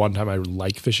 That's the one time I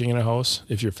like fishing in a house.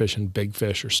 If you're fishing big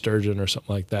fish or sturgeon or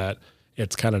something like that,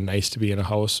 it's kind of nice to be in a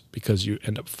house because you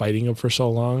end up fighting them for so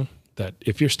long that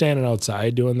if you're standing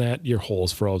outside doing that, your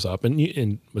holes froze up.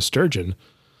 And with sturgeon,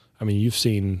 I mean, you've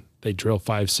seen they drill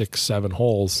 5, 6, 7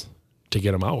 holes to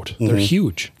get them out. Mm-hmm. They're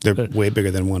huge. They're way bigger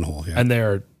than one hole. Yeah. And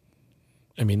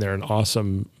they're an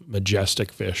awesome,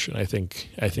 majestic fish. And I think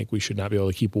we should not be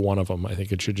able to keep one of them. I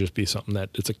think it should just be something that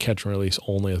it's a catch and release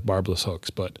only with barbless hooks,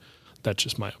 but that's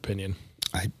just my opinion.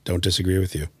 I don't disagree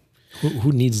with you.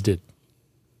 Who needs to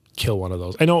kill one of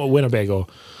those? I know at Winnebago,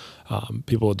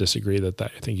 people will disagree that I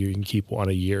think you can keep one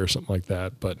a year or something like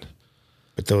that, but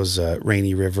those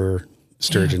Rainy River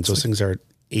sturgeons, those things are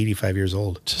 85 years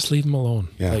old. Just leave them alone.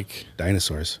 Yeah, like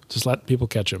dinosaurs. Just let people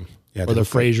catch them. Yeah, or the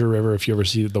Fraser River, if you ever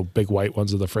see the big white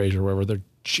ones of the Fraser River, they're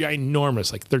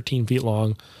ginormous, like 13 feet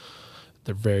long.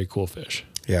 They're very cool fish.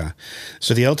 Yeah.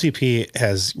 So the LTP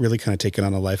has really kind of taken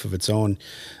on a life of its own.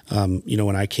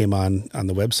 When I came on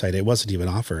the website, it wasn't even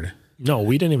offered. No,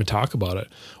 we didn't even talk about it.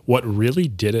 What really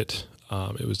did it,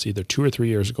 it was either 2 or 3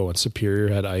 years ago when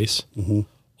Superior had ice. Mm-hmm.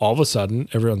 All of a sudden,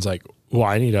 everyone's like, well,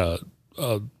 I need a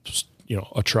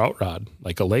trout rod,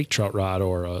 like a lake trout rod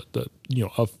or a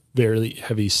very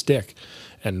heavy stick.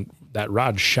 And that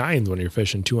rod shines when you're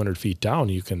fishing 200 feet down.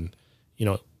 You can,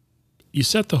 you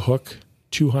set the hook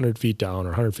 200 feet down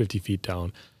or 150 feet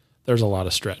down. There's a lot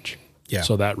of stretch. Yeah.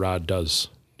 So that rod does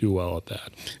do well at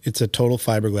that. It's a total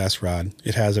fiberglass rod.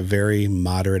 It has a very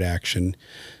moderate action.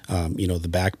 The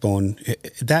backbone,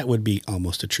 that would be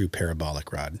almost a true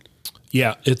parabolic rod.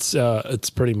 Yeah, it's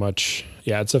pretty much,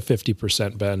 it's a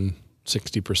 50% bend,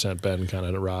 60% bend kind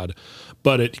of a rod,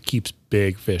 but it keeps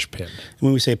big fish pinned.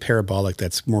 When we say parabolic,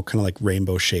 that's more kind of like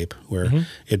rainbow shape, where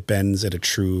it bends at a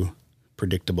true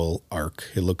predictable arc.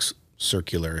 It looks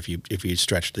circular if you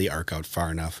stretch the arc out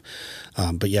far enough.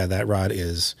 But yeah,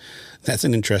 that's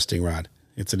an interesting rod.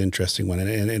 It's an interesting one,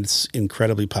 and it's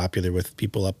incredibly popular with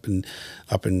people up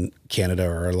in Canada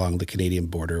or along the Canadian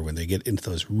border when they get into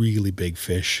those really big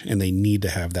fish and they need to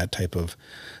have that type of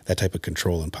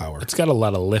control and power. It's got a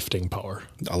lot of lifting power.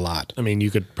 A lot. I mean,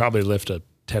 you could probably lift a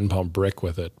 10-pound brick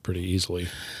with it pretty easily.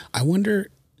 I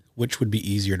wonder which would be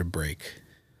easier to break,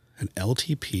 an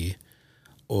LTP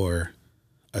or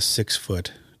a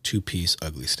 6-foot 2-piece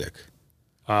ugly stick.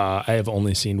 I have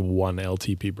only seen one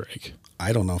LTP break.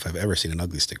 I don't know if I've ever seen an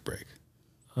ugly stick break.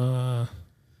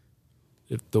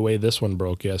 If the way this one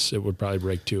broke, yes, it would probably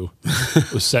break too.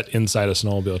 It was set inside a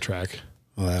snowmobile track.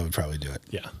 Well, that would probably do it.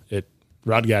 Yeah,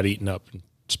 rod got eaten up and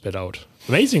spit out.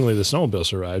 Amazingly, the snowmobile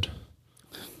survived.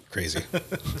 Crazy.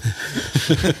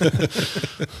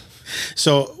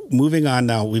 So moving on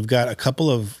now, we've got a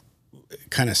couple of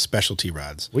kind of specialty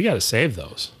rods. We got to save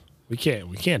those. We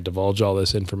can't divulge all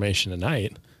this information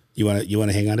tonight. You want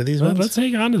to hang on to these ones? Let's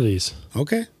hang on to these.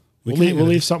 Okay. We'll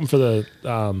leave something for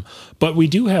the. But we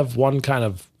do have one kind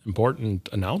of important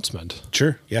announcement.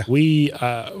 Sure. Yeah.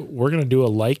 We're going to do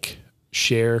a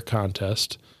share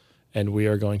contest, and we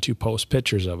are going to post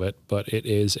pictures of it. But it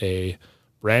is a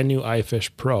brand new iFish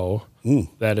Pro.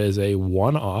 That is a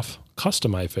one-off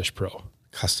custom iFish Pro.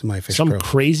 Custom iFish Pro. Some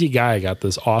crazy guy got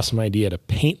this awesome idea to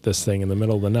paint this thing in the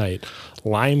middle of the night,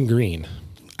 lime green.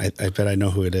 I bet I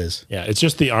know who it is. Yeah, it's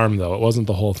just the arm though. It wasn't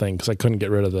the whole thing because I couldn't get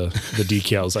rid of the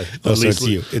decals. So it's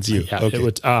you. It's you. Yeah,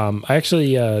 okay. I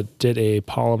actually did a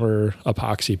polymer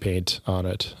epoxy paint on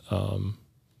it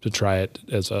to try it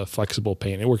as a flexible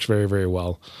paint. It works very, very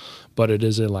well, but it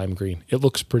is a lime green. It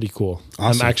looks pretty cool.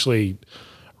 Awesome. I'm actually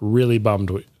really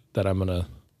bummed that I'm gonna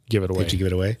give it away. Did you give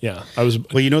it away? Yeah, I was.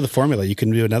 Well, you know the formula. You can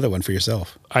do another one for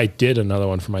yourself. I did another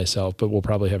one for myself, but we'll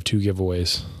probably have 2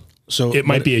 giveaways. So it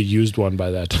might be a used one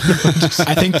by that.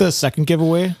 I think the second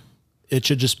giveaway, it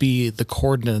should just be the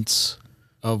coordinates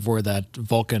of where that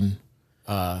Vulcan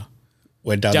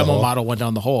went down demo model went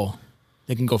down the hole.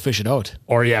 They can go fish it out.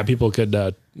 Or people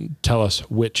could tell us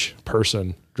which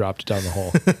person dropped down the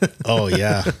hole. Oh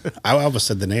yeah, I almost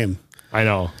said the name. I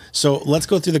know. So let's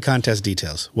go through the contest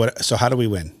details. So how do we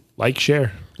win?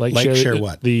 Share. Like share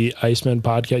what? The ICEMEN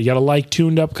podcast. You got to like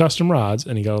Tuned Up Custom Rods,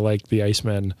 and you got to like the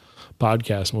ICEMEN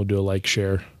podcast, and we'll do a like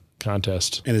share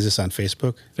contest. And is this on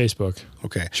Facebook? Facebook.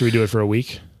 Okay. Should we do it for a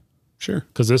week? Sure.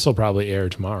 Because this will probably air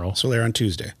tomorrow. So they're on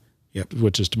Tuesday. Yep.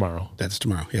 Which is tomorrow. That's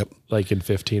tomorrow. Yep. Like in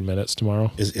 15 minutes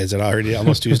tomorrow. Is it already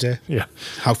almost Tuesday? Yeah.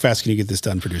 How fast can you get this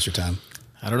done, Producer Tom?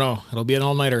 I don't know. It'll be an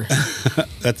all-nighter.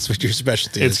 That's what your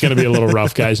specialty is. It's going to be a little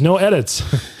rough, guys. No edits.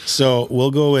 So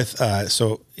we'll go with,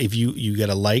 so if you got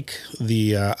to like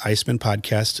the ICEMEN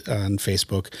podcast on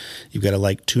Facebook, you've got to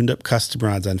like Tuned Up Custom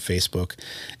Rods on Facebook,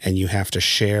 and you have to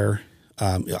share.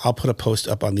 I'll put a post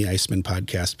up on the ICEMEN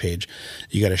podcast page.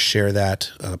 You got to share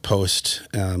that post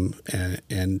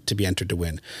and to be entered to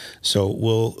win. So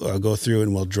we'll go through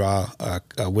and we'll draw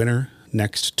a winner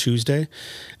next Tuesday.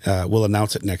 We'll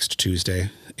announce it next Tuesday,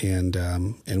 and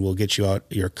we'll get you out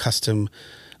your custom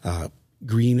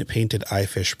green painted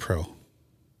iFish Pro.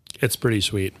 It's pretty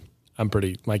sweet.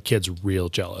 My kid's real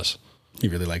jealous. He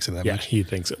really likes it that Yeah, much. he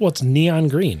thinks it. Well, it's neon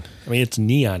green. I mean, it's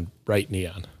neon, bright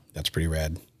neon. That's pretty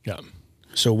rad. Yeah.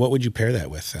 So what would you pair that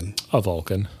with then? A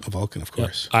Vulcan. A Vulcan, of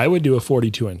course. I would do a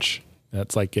 42-inch.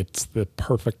 That's it's the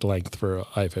perfect length for a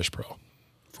iFish Pro.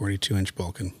 42-inch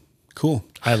Vulcan. Cool.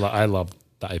 I love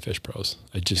the iFish Pros.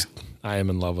 I am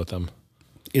in love with them.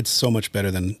 It's so much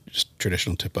better than just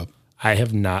traditional tip up. I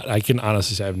can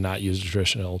honestly say I have not used a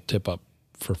traditional tip up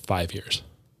for 5 years.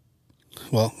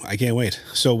 Well, I can't wait.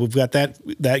 So we've got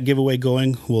that giveaway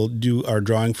going. We'll do our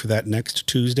drawing for that next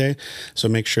Tuesday. So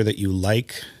make sure that you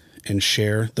like and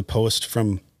share the post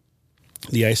from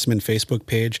the ICEMEN Facebook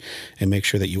page, and make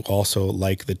sure that you also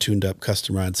like the Tuned Up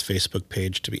Custom Rods Facebook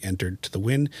page to be entered to the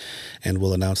win, and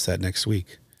we'll announce that next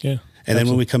week. Yeah. And then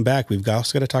when we come back, we've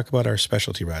also got to talk about our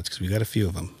specialty rods, because we've got a few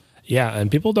of them. Yeah,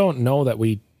 and people don't know that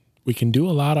we can do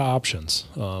a lot of options.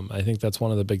 I think that's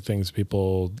one of the big things.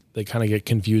 They kind of get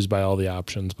confused by all the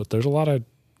options, but there's a lot of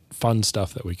fun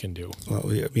stuff that we can do. Well,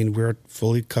 we're a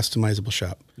fully customizable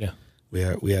shop. Yeah.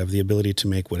 We have the ability to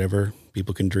make whatever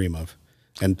people can dream of.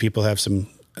 And people have some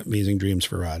amazing dreams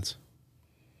for rods.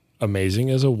 Amazing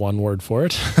is a one word for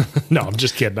it. No, I'm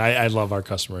just kidding. I love our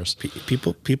customers.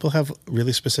 People have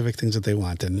really specific things that they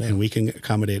want, and we can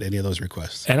accommodate any of those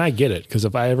requests. And I get it, because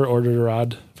if I ever ordered a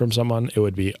rod from someone, it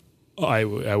would be, I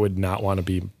would not want to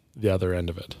be the other end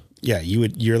of it. Yeah,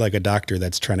 you're like a doctor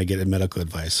that's trying to get medical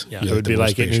advice. Yeah, it would be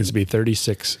like, it needs to be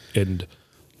 36 and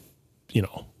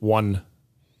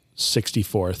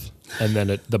 1/64th, and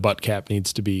then the butt cap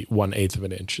needs to be 1/8 of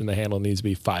an inch, and the handle needs to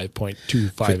be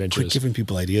 5.25 inches. Quit giving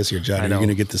people ideas here, John. You're going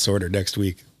to get this order next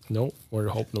week. No, we're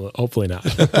hopefully not.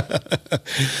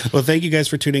 Well, thank you guys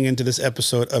for tuning into this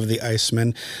episode of the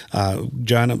ICEMEN.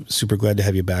 John, I'm super glad to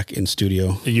have you back in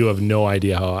studio. You have no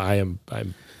idea how I'm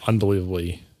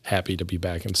unbelievably happy to be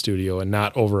back in studio and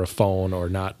not over a phone or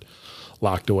not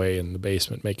locked away in the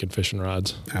basement making fishing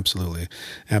rods. Absolutely.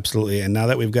 Absolutely. And now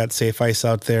that we've got safe ice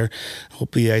out there,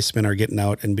 hopefully the ICEMEN are getting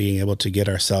out and being able to get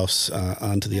ourselves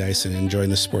onto the ice and enjoying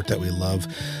the sport that we love.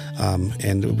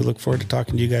 And we look forward to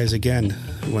talking to you guys again.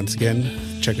 Once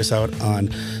again, check us out on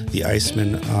the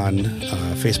ICEMEN on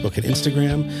Facebook and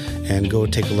Instagram, and go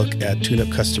take a look at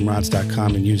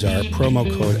tunedupcustomrods.com and use our promo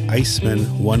code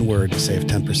ICEMEN, one word, to save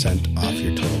 10% off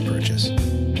your total purchase.